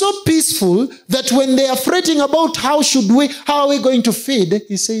 He is so peaceful that when they are fretting about how are we going to feed,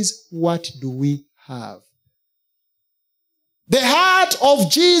 he says, what do we have? The heart of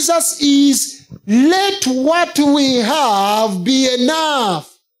Jesus is, let what we have be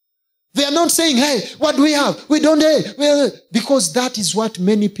enough. They are not saying, hey, what do we have? We don't have. Because that is what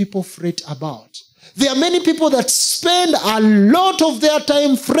many people fret about. There are many people that spend a lot of their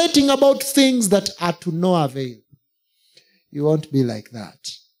time fretting about things that are to no avail. You won't be like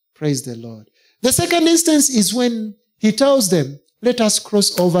that. Praise the Lord. The second instance is when he tells them, let us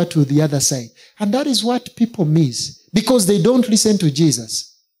cross over to the other side. And that is what people miss because they don't listen to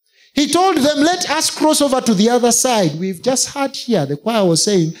Jesus. He told them, let us cross over to the other side. We've just heard here, the choir was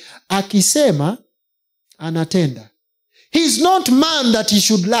saying, akisema anatenda. He's not man that he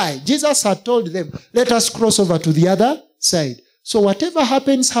should lie. Jesus had told them, let us cross over to the other side. So whatever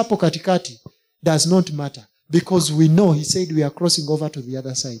happens hapo katikati does not matter. Because we know he said we are crossing over to the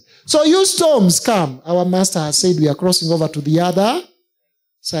other side. So you storms come. Our master has said we are crossing over to the other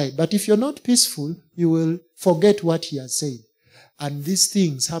side. But if you're not peaceful, you will forget what he has said. And these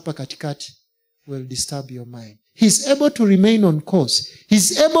things, hapa katikati, will disturb your mind. He's able to remain on course.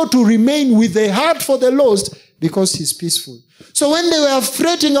 He's able to remain with a heart for the lost because he's peaceful. So when they were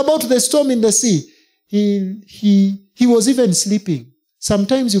fretting about the storm in the sea, he was even sleeping.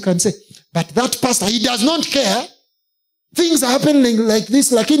 Sometimes you can say, but that pastor, he does not care. Things are happening like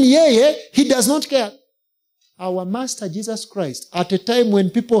this, like in he does not care. Our master Jesus Christ, at a time when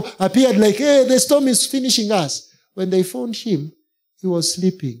people appeared like, hey, the storm is finishing us. When they found him, he was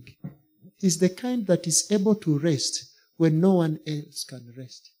sleeping. He's the kind that is able to rest when no one else can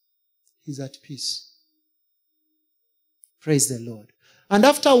rest. He's at peace. Praise the Lord. And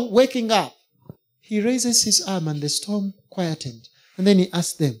after waking up, he raises his arm and the storm quietened. And then he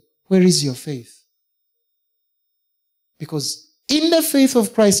asked them, where is your faith? Because in the faith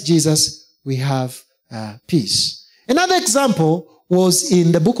of Christ Jesus, we have peace. Another example was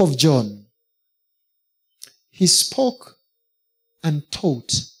in the book of John. He spoke and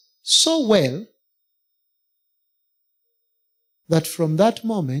taught so well that from that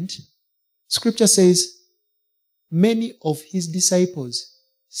moment, Scripture says, many of his disciples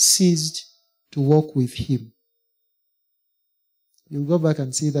ceased to walk with him. You'll go back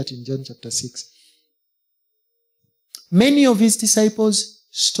and see that in John chapter 6. Many of his disciples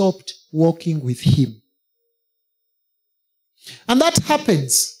stopped walking with him. And that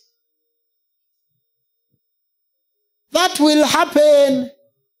happens. That will happen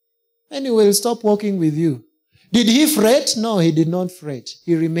when he will stop walking with you. Did he fret? No, he did not fret.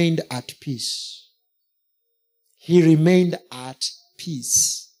 He remained at peace. He remained at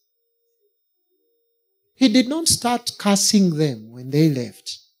peace. He did not start cursing them when they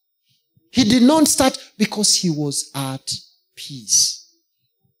left. He did not start because he was at peace.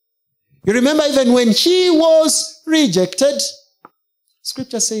 You remember even when he was rejected,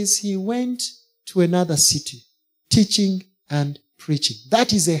 Scripture says he went to another city, teaching and preaching.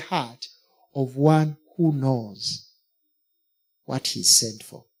 That is the heart of one who knows what he's sent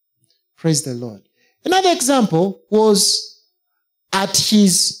for. Praise the Lord. Another example was at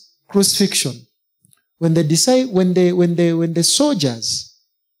his crucifixion. When the soldiers,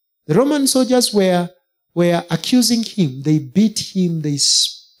 the Roman soldiers were accusing him, they beat him, they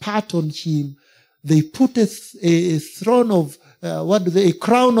spat on him, they put a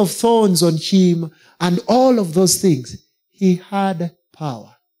crown of thorns on him, and all of those things. He had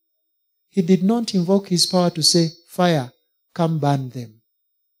power. He did not invoke his power to say, fire, come burn them.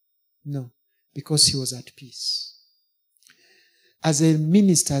 No, because he was at peace. As a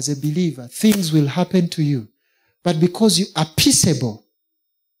minister, as a believer, things will happen to you. But because you are peaceable.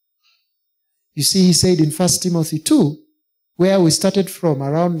 You see, he said in 1 Timothy 2, where we started from,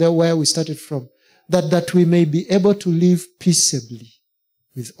 around there where we started from, that we may be able to live peaceably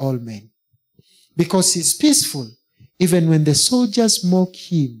with all men. Because he's peaceful. Even when the soldiers mock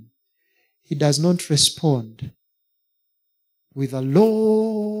him, he does not respond with a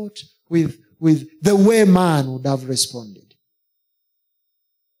lot, with the way man would have responded.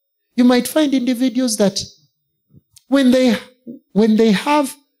 You might find individuals that when they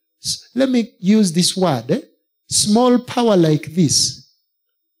have, let me use this word, small power like this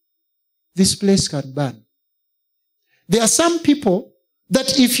place can burn. There are some people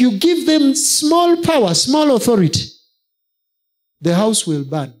that if you give them small power, small authority, the house will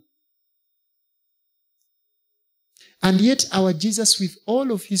burn. And yet our Jesus, with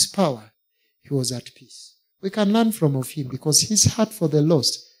all of his power, he was at peace. We can learn from him because his heart for the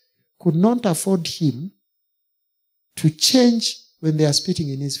lost could not afford him to change when they are spitting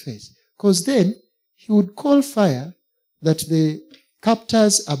in his face. Because then he would call fire that the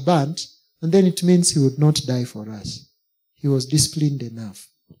captors are burnt, and then it means he would not die for us. He was disciplined enough.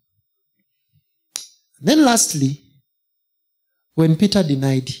 And then lastly, when Peter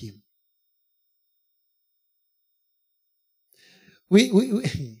denied him,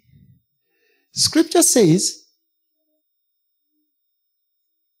 Scripture says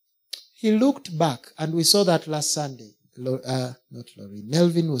he looked back, and we saw that last Sunday. Not Laurie.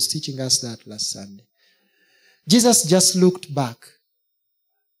 Melvin was teaching us that last Sunday. Jesus just looked back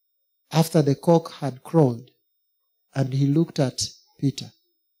after the cock had crowed, and he looked at Peter.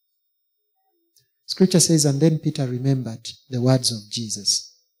 Scripture says, and then Peter remembered the words of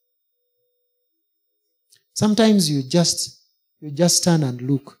Jesus. Sometimes you just stand and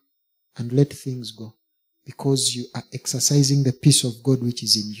look and let things go because you are exercising the peace of God which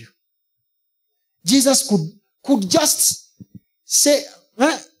is in you. Jesus could just say,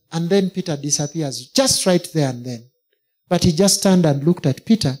 and then Peter disappears just right there and then. But he just turned and looked at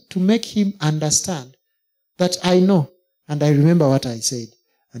Peter to make him understand that I know and I remember what I said,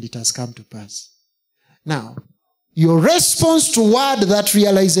 and it has come to pass. Now, your response toward that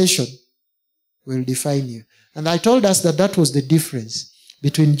realization will define you. And I told us that that was the difference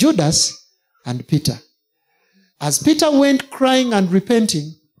between Judas and Peter. As Peter went crying and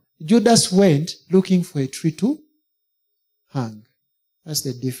repenting, Judas went looking for a tree to hang. That's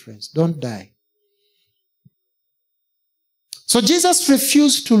the difference. Don't die. So Jesus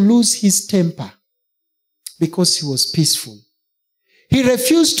refused to lose his temper because he was peaceful. He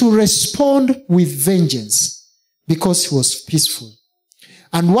refused to respond with vengeance because he was peaceful.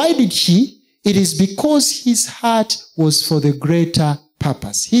 And why did he? It is because his heart was for the greater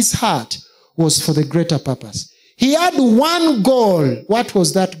purpose. His heart was for the greater purpose. He had one goal. What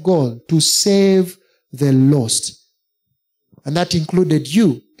was that goal? To save the lost. And that included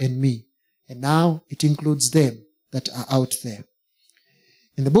you and me. And now it includes them that are out there.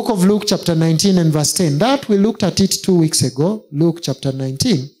 In the book of Luke chapter 19 and verse 10, that we looked at it 2 weeks ago, Luke chapter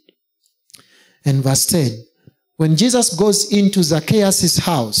 19 and verse 10. When Jesus goes into Zacchaeus'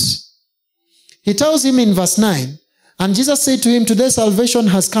 house, he tells him in verse 9, and Jesus said to him, today salvation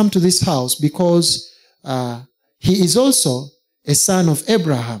has come to this house because he is also a son of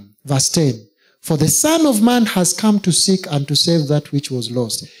Abraham. Verse 10. For the Son of Man has come to seek and to save that which was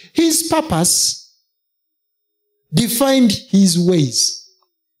lost. His purpose defined his ways.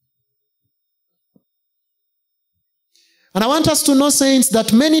 And I want us to know, saints,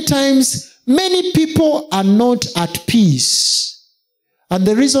 that many times, many people are not at peace. And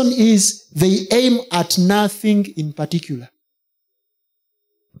the reason is they aim at nothing in particular.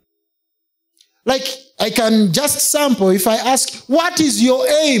 Like, I can just sample if I ask, what is your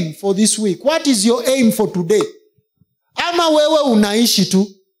aim for this week? What is your aim for today? Ama wewe unaishi tu.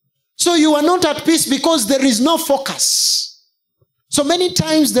 So you are not at peace because there is no focus. So many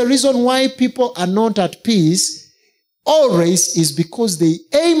times the reason why people are not at peace always is because they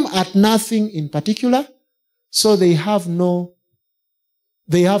aim at nothing in particular, so they have nothing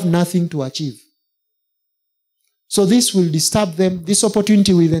to achieve. So this will disturb them. This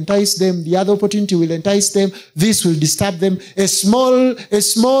opportunity will entice them. The other opportunity will entice them. This will disturb them. A small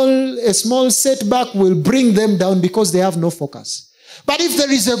setback will bring them down because they have no focus. But if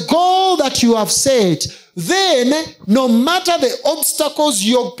there is a goal that you have set, then no matter the obstacles,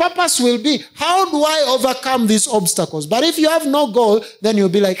 your purpose will be, how do I overcome these obstacles? But if you have no goal, then you'll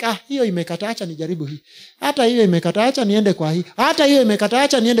be like, hiyo imekata, acha nijaribu hii. Hata hiyo imekata, acha niende kwa hii. Hata hiyo imekata,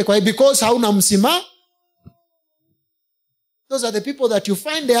 acha niende kwa hii, because hauna msima. Those are the people that you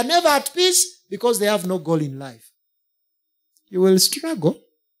find they are never at peace because they have no goal in life. You will struggle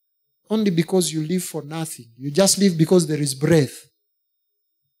only because you live for nothing. You just live because there is breath.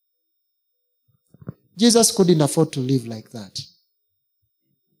 Jesus couldn't afford to live like that.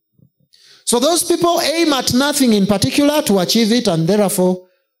 So those people aim at nothing in particular to achieve it, and therefore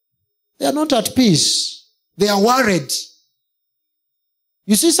they are not at peace. They are worried.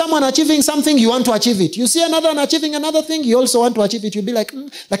 You see someone achieving something, you want to achieve it. You see another one achieving another thing, you also want to achieve it. You'll be like,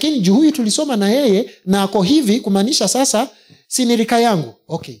 lakini juu huyu tulisoma na yeye na ako hivi, kumaanisha sasa si ni rika yangu.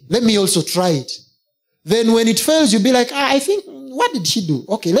 Okay, let me also try it. Then when it fails, you'll be like, I think, what did she do?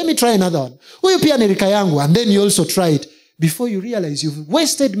 Okay, let me try another one. Huyu pia ni rika yangu. And then you also try it. Before you realize you've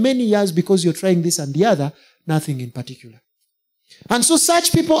wasted many years because you're trying this and the other, nothing in particular. And so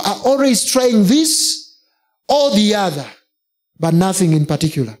such people are always trying this or the other, but nothing in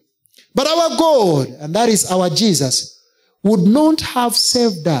particular. But our God, and that is our Jesus, would not have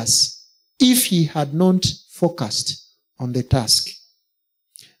saved us if he had not focused on the task.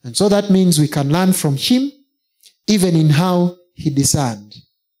 And so that means we can learn from him, even in how he discerned.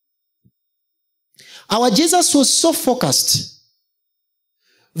 Our Jesus was so focused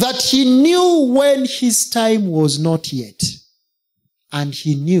that he knew when his time was not yet, and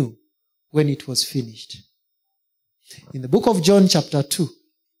he knew when it was finished. In the book of John chapter 2,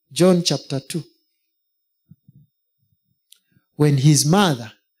 when his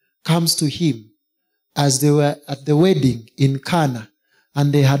mother comes to him as they were at the wedding in Cana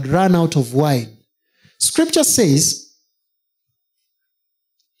and they had run out of wine, Scripture says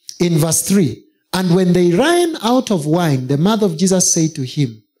in verse 3, And when they ran out of wine, the mother of Jesus said to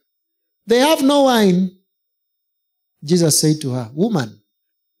him, they have no wine. Jesus said to her, woman,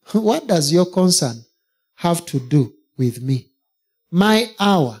 what does your concern have to do with me? My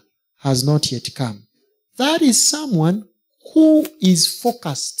hour has not yet come. That is someone who is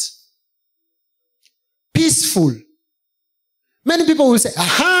focused, peaceful. Many people will say,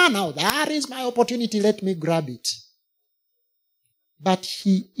 aha, now that is my opportunity, let me grab it. But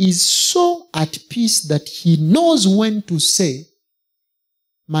he is so at peace that he knows when to say,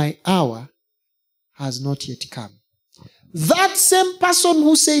 my hour has not yet come. That same person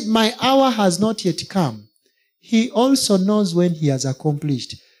who said, my hour has not yet come, he also knows when he has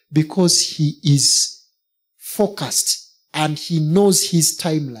accomplished, because he is focused and he knows his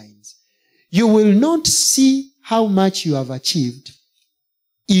timelines. You will not see how much you have achieved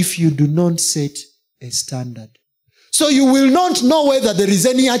if you do not set a standard. So you will not know whether there is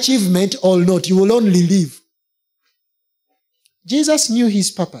any achievement or not. You will only live. Jesus knew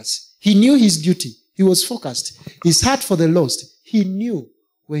his purpose. He knew his duty. He was focused. His heart for the lost. He knew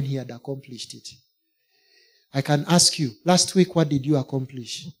when he had accomplished it. I can ask you, last week, what did you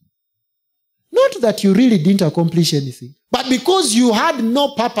accomplish? Not that you really didn't accomplish anything, but because you had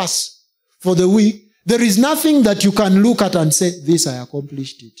no purpose for the week, there is nothing that you can look at and say, this I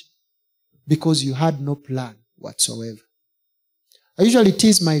accomplished it. Because you had no plan whatsoever. I usually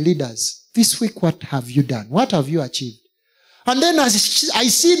tease my leaders, this week what have you done? What have you achieved? And then as I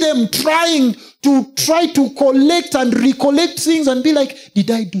see them try to collect and recollect things and be like, did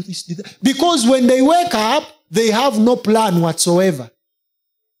I do this? Because when they wake up, they have no plan whatsoever.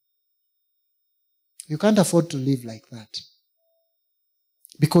 You can't afford to live like that.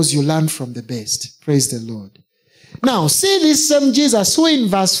 Because you learn from the best. Praise the Lord. Now, see this same Jesus who in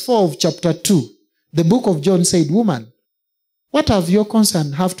verse 4 of chapter 2, the book of John said, woman, what have your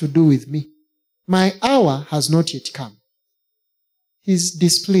concern have to do with me? My hour has not yet come. He's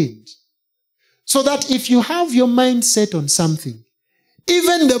disciplined. So that if you have your mind set on something,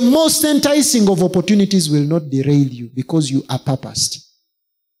 even the most enticing of opportunities will not derail you because you are purposed.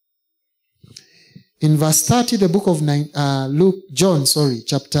 In verse 30, the book of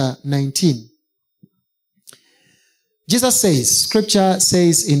chapter 19. Jesus says, scripture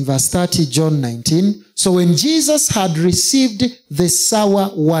says in verse 30, John 19, so when Jesus had received the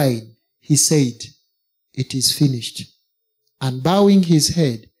sour wine, he said, it is finished. And bowing his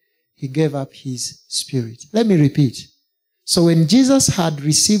head, he gave up his spirit. Let me repeat. So when Jesus had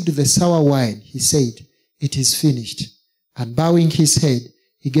received the sour wine, he said, it is finished. And bowing his head,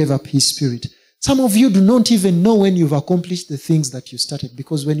 he gave up his spirit. Some of you do not even know when you've accomplished the things that you started,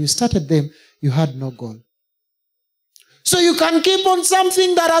 because when you started them, you had no goal. So you can keep on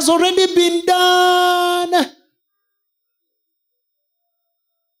something that has already been done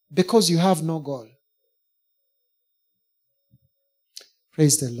because you have no goal.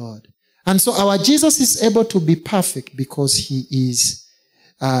 Praise the Lord. And so our Jesus is able to be perfect because he is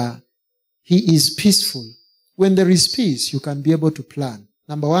peaceful. When there is peace, you can be able to plan.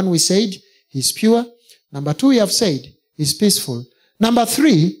 Number one, we said he's pure. Number two, we have said he's peaceful. Number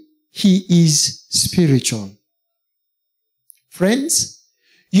three, he is spiritual. Friends,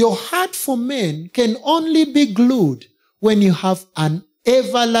 your heart for men can only be glued when you have an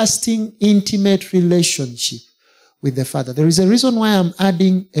everlasting, intimate relationship with the Father. There is a reason why I'm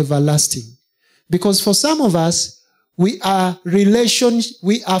adding everlasting. Because for some of us, we are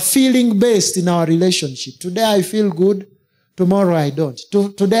feeling based in our relationship. Today I feel good, tomorrow I don't.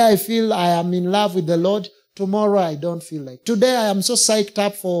 Today I feel I am in love with the Lord, tomorrow I don't feel like. Today I am so psyched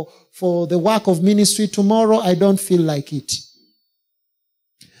up for the work of ministry, tomorrow I don't feel like it.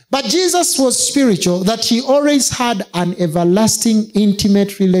 But Jesus was spiritual, that he always had an everlasting,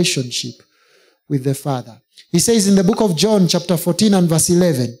 intimate relationship with the Father. He says in the book of John, chapter 14 and verse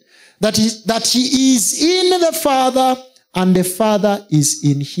 11, that he is in the Father and the Father is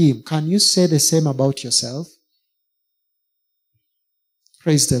in him. Can you say the same about yourself?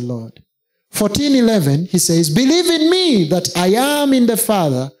 Praise the Lord. 14:11, he says, believe in me that I am in the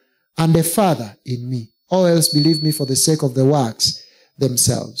Father and the Father in me. Or else believe me for the sake of the works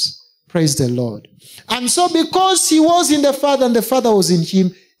themselves. Praise the Lord. And so because he was in the Father and the Father was in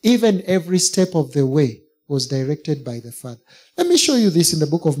him, even every step of the way was directed by the Father. Let me show you this in the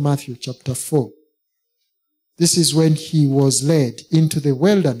book of Matthew chapter 4. This is when he was led into the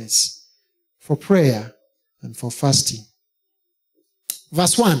wilderness for prayer and for fasting.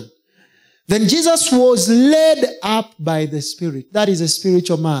 Verse 1. Then Jesus was led up by the Spirit. That is a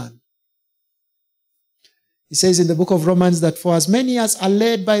spiritual man. He says in the book of Romans that for as many as are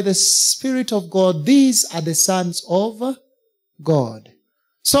led by the Spirit of God, these are the sons of God.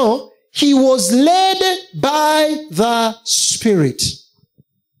 So, he was led by the Spirit.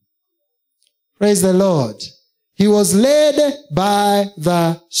 Praise the Lord. He was led by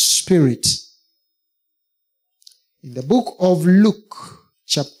the Spirit. In the book of Luke,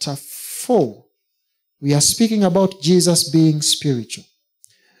 chapter 4, we are speaking about Jesus being spiritual.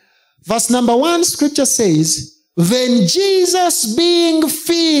 Verse number 1, scripture says, then Jesus being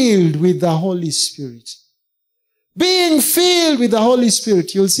filled with the Holy Spirit. Being filled with the Holy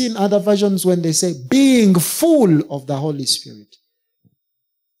Spirit. You'll see in other versions when they say being full of the Holy Spirit.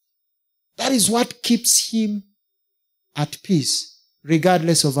 That is what keeps him at peace,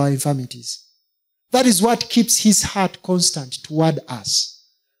 regardless of our infirmities. That is what keeps his heart constant toward us.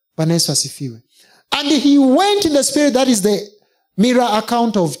 And he went in the Spirit. That is the mirror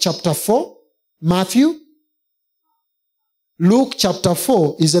account of chapter 4, Matthew. Luke chapter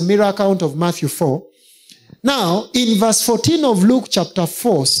 4 is a mirror account of Matthew 4. Now, in verse 14 of Luke chapter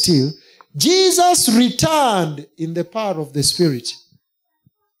 4 still, Jesus returned in the power of the Spirit.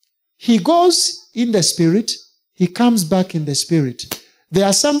 He goes in the Spirit, he comes back in the Spirit. There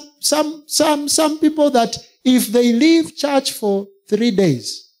are some people that if they leave church for 3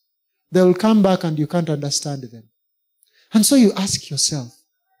 days, they will come back and you can't understand them. And so you ask yourself,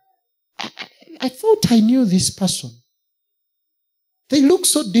 I thought I knew this person. They look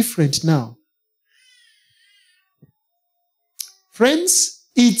so different now. Friends,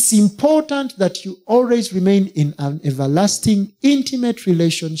 it's important that you always remain in an everlasting, intimate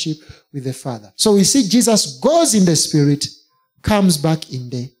relationship with the Father. So we see Jesus goes in the Spirit, comes back in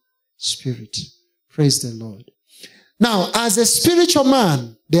the Spirit. Praise the Lord. Now, as a spiritual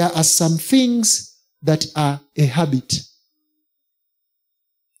man, there are some things that are a habit.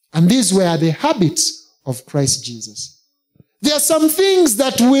 And these were the habits of Christ Jesus. There are some things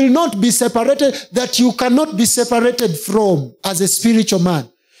that will not be separated, that you cannot be separated from as a spiritual man,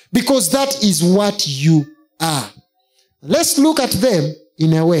 because that is what you are. Let's look at them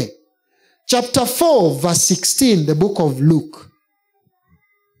in a way. Chapter 4, verse 16, the book of Luke.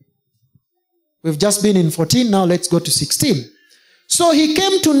 We've just been in 14, now let's go to 16. So he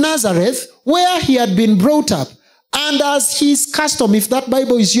came to Nazareth, where he had been brought up, and as his custom, if that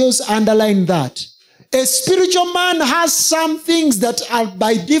Bible is yours, underline that. A spiritual man has some things that are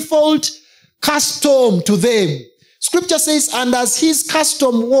by default custom to them. Scripture says, and as his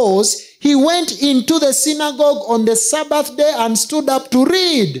custom was, he went into the synagogue on the Sabbath day and stood up to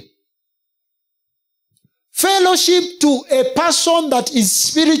read. Fellowship to a person that is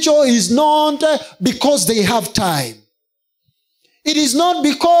spiritual is not because they have time. It is not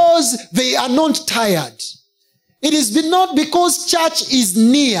because they are not tired. It is not because church is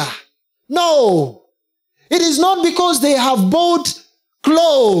near. No. It is not because they have bought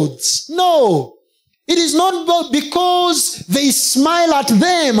clothes. No. It is not because they smile at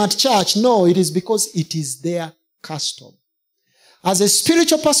them at church. No, it is because it is their custom. As a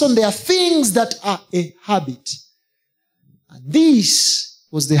spiritual person, there are things that are a habit. And this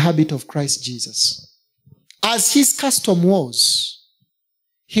was the habit of Christ Jesus. As his custom was,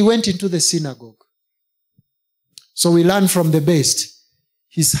 he went into the synagogue. So we learn from the best.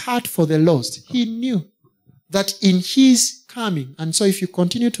 His heart for the lost. He knew that in his coming, and so if you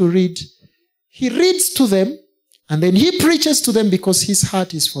continue to read, he reads to them, and then he preaches to them because his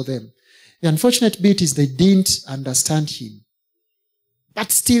heart is for them. The unfortunate bit is they didn't understand him.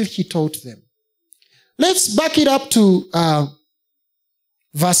 But still he taught them. Let's back it up to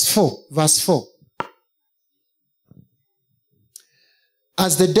verse 4. Verse 4.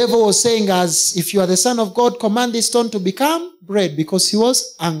 As the devil was saying, as if you are the Son of God, command this stone to become bread, because he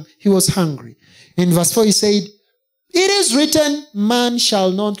was hungry. In verse 4 he said, it is written, man shall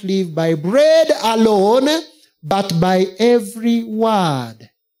not live by bread alone, but by every word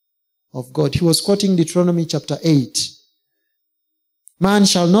of God. He was quoting Deuteronomy chapter 8. Man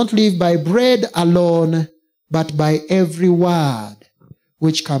shall not live by bread alone, but by every word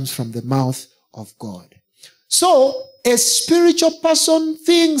which comes from the mouth of God. So, a spiritual person,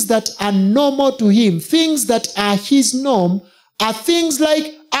 things that are normal to him, things that are his norm, are things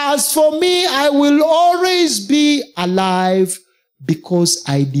like, as for me, I will always be alive because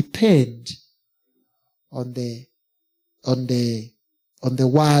I depend on the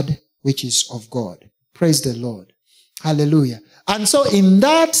word which is of God. Praise the Lord. Hallelujah. And so in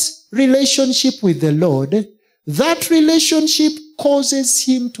that relationship with the Lord, that relationship causes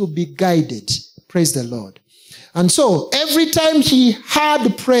him to be guided. Praise the Lord. And so every time he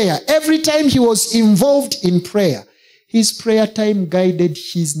had prayer, every time he was involved in prayer, his prayer time guided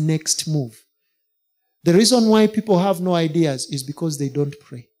his next move. The reason why people have no ideas is because they don't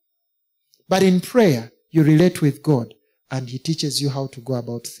pray. But in prayer, you relate with God and he teaches you how to go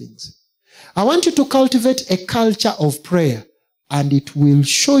about things. I want you to cultivate a culture of prayer, and it will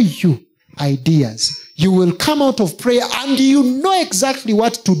show you ideas. You will come out of prayer and you know exactly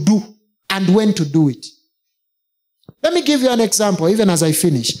what to do and when to do it. Let me give you an example, even as I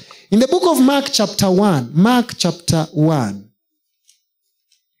finish. In the book of Mark chapter 1, Mark chapter 1,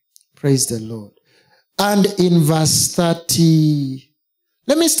 praise the Lord. And in verse 30,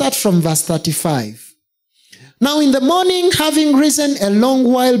 let me start from verse 35. Now in the morning, having risen a long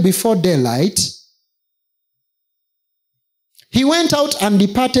while before daylight, he went out and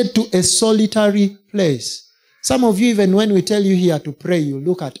departed to a solitary place. Some of you, even when we tell you here to pray, you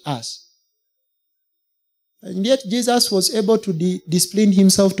look at us. And yet Jesus was able to discipline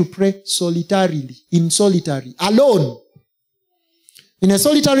himself to pray solitarily, alone. In a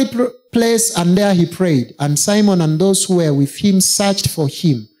solitary place, and there he prayed. And Simon and those who were with him searched for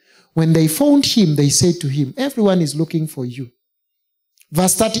him. When they found him, they said to him, everyone is looking for you.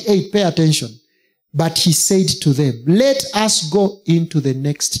 Verse 38, pay attention. But he said to them, let us go into the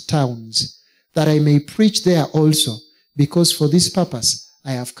next towns, that I may preach there also, because for this purpose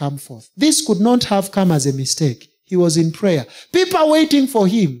I have come forth. This could not have come as a mistake. He was in prayer. People are waiting for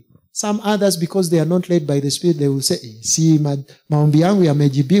him. Some others, because they are not led by the Spirit, they will say, si maombi yangu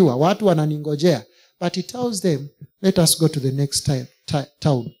yamejibiwa, watu wananingojea. But he tells them, let us go to the next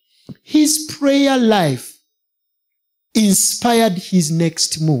town. His prayer life inspired his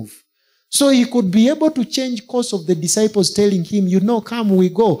next move. So he could be able to change course of the disciples telling him, you know, come, we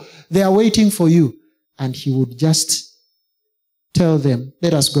go. They are waiting for you. And he would just tell them,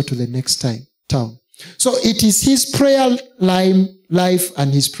 let us go to the next town. So it is his prayer life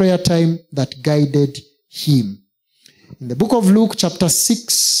and his prayer time that guided him. In the book of Luke chapter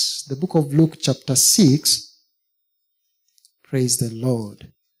 6, praise the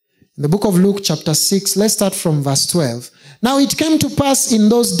Lord. In the book of Luke chapter 6, let's start from verse 12. Now it came to pass in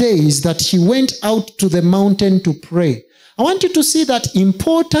those days that he went out to the mountain to pray. I want you to see that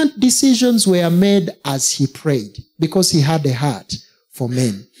important decisions were made as he prayed, because he had a heart for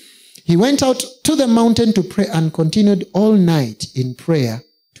men. He went out to the mountain to pray and continued all night in prayer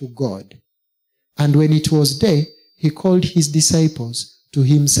to God. And when it was day, he called his disciples to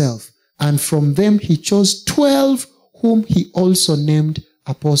himself, and from them he chose 12, whom he also named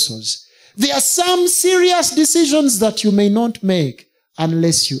apostles. There are some serious decisions that you may not make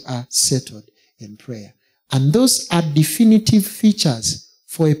unless you are settled in prayer. And those are definitive features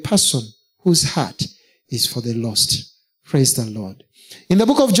for a person whose heart is for the lost. Praise the Lord. In the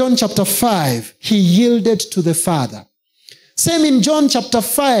book of John chapter 5, he yielded to the Father. Same in John chapter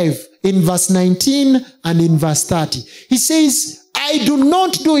 5, in verse 19 and in verse 30. He says, I do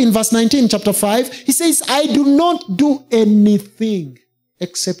not do, in verse 19 chapter 5, he says, I do not do anything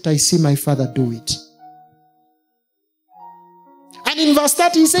except I see my Father do it. And in verse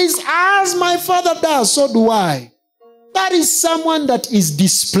 30 he says, as my Father does, so do I. That is someone that is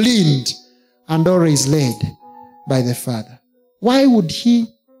disciplined and always led by the Father. Why would he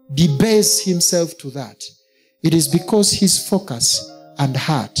debase himself to that? It is because his focus and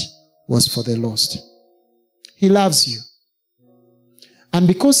heart was for the lost. He loves you. And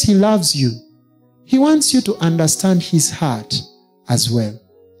because he loves you, he wants you to understand his heart as well.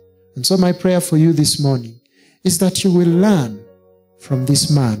 And so my prayer for you this morning is that you will learn from this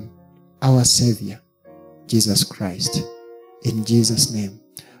man, our Savior, Jesus Christ. In Jesus' name.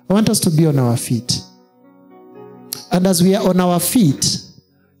 I want us to be on our feet. And as we are on our feet,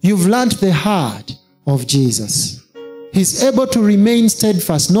 you've learned the heart of Jesus. He's able to remain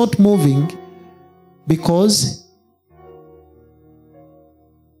steadfast, not moving, because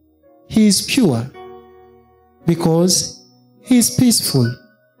he is pure, because he is peaceful,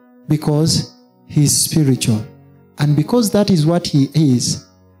 because he is spiritual. And because that is what he is,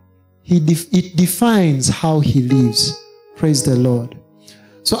 it defines how he lives. Praise the Lord.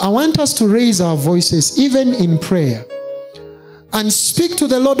 So I want us to raise our voices, even in prayer, and speak to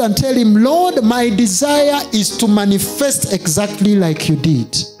the Lord and tell him, Lord, my desire is to manifest exactly like you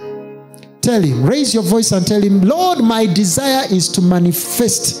did. Tell him, raise your voice and tell him, Lord, my desire is to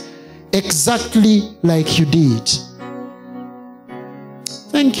manifest exactly like you did.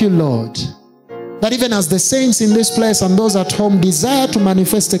 Thank you, Lord, that even as the saints in this place and those at home desire to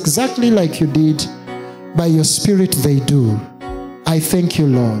manifest exactly like you did, by your Spirit they do. I thank you,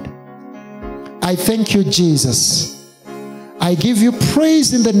 Lord. I thank you, Jesus. I give you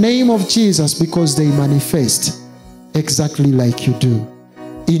praise in the name of Jesus, because they manifest exactly like you do.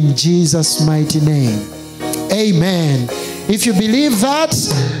 In Jesus' mighty name. Amen. If you believe that,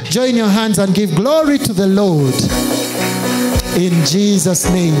 join your hands and give glory to the Lord. In Jesus'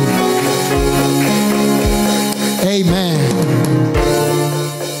 name. Amen.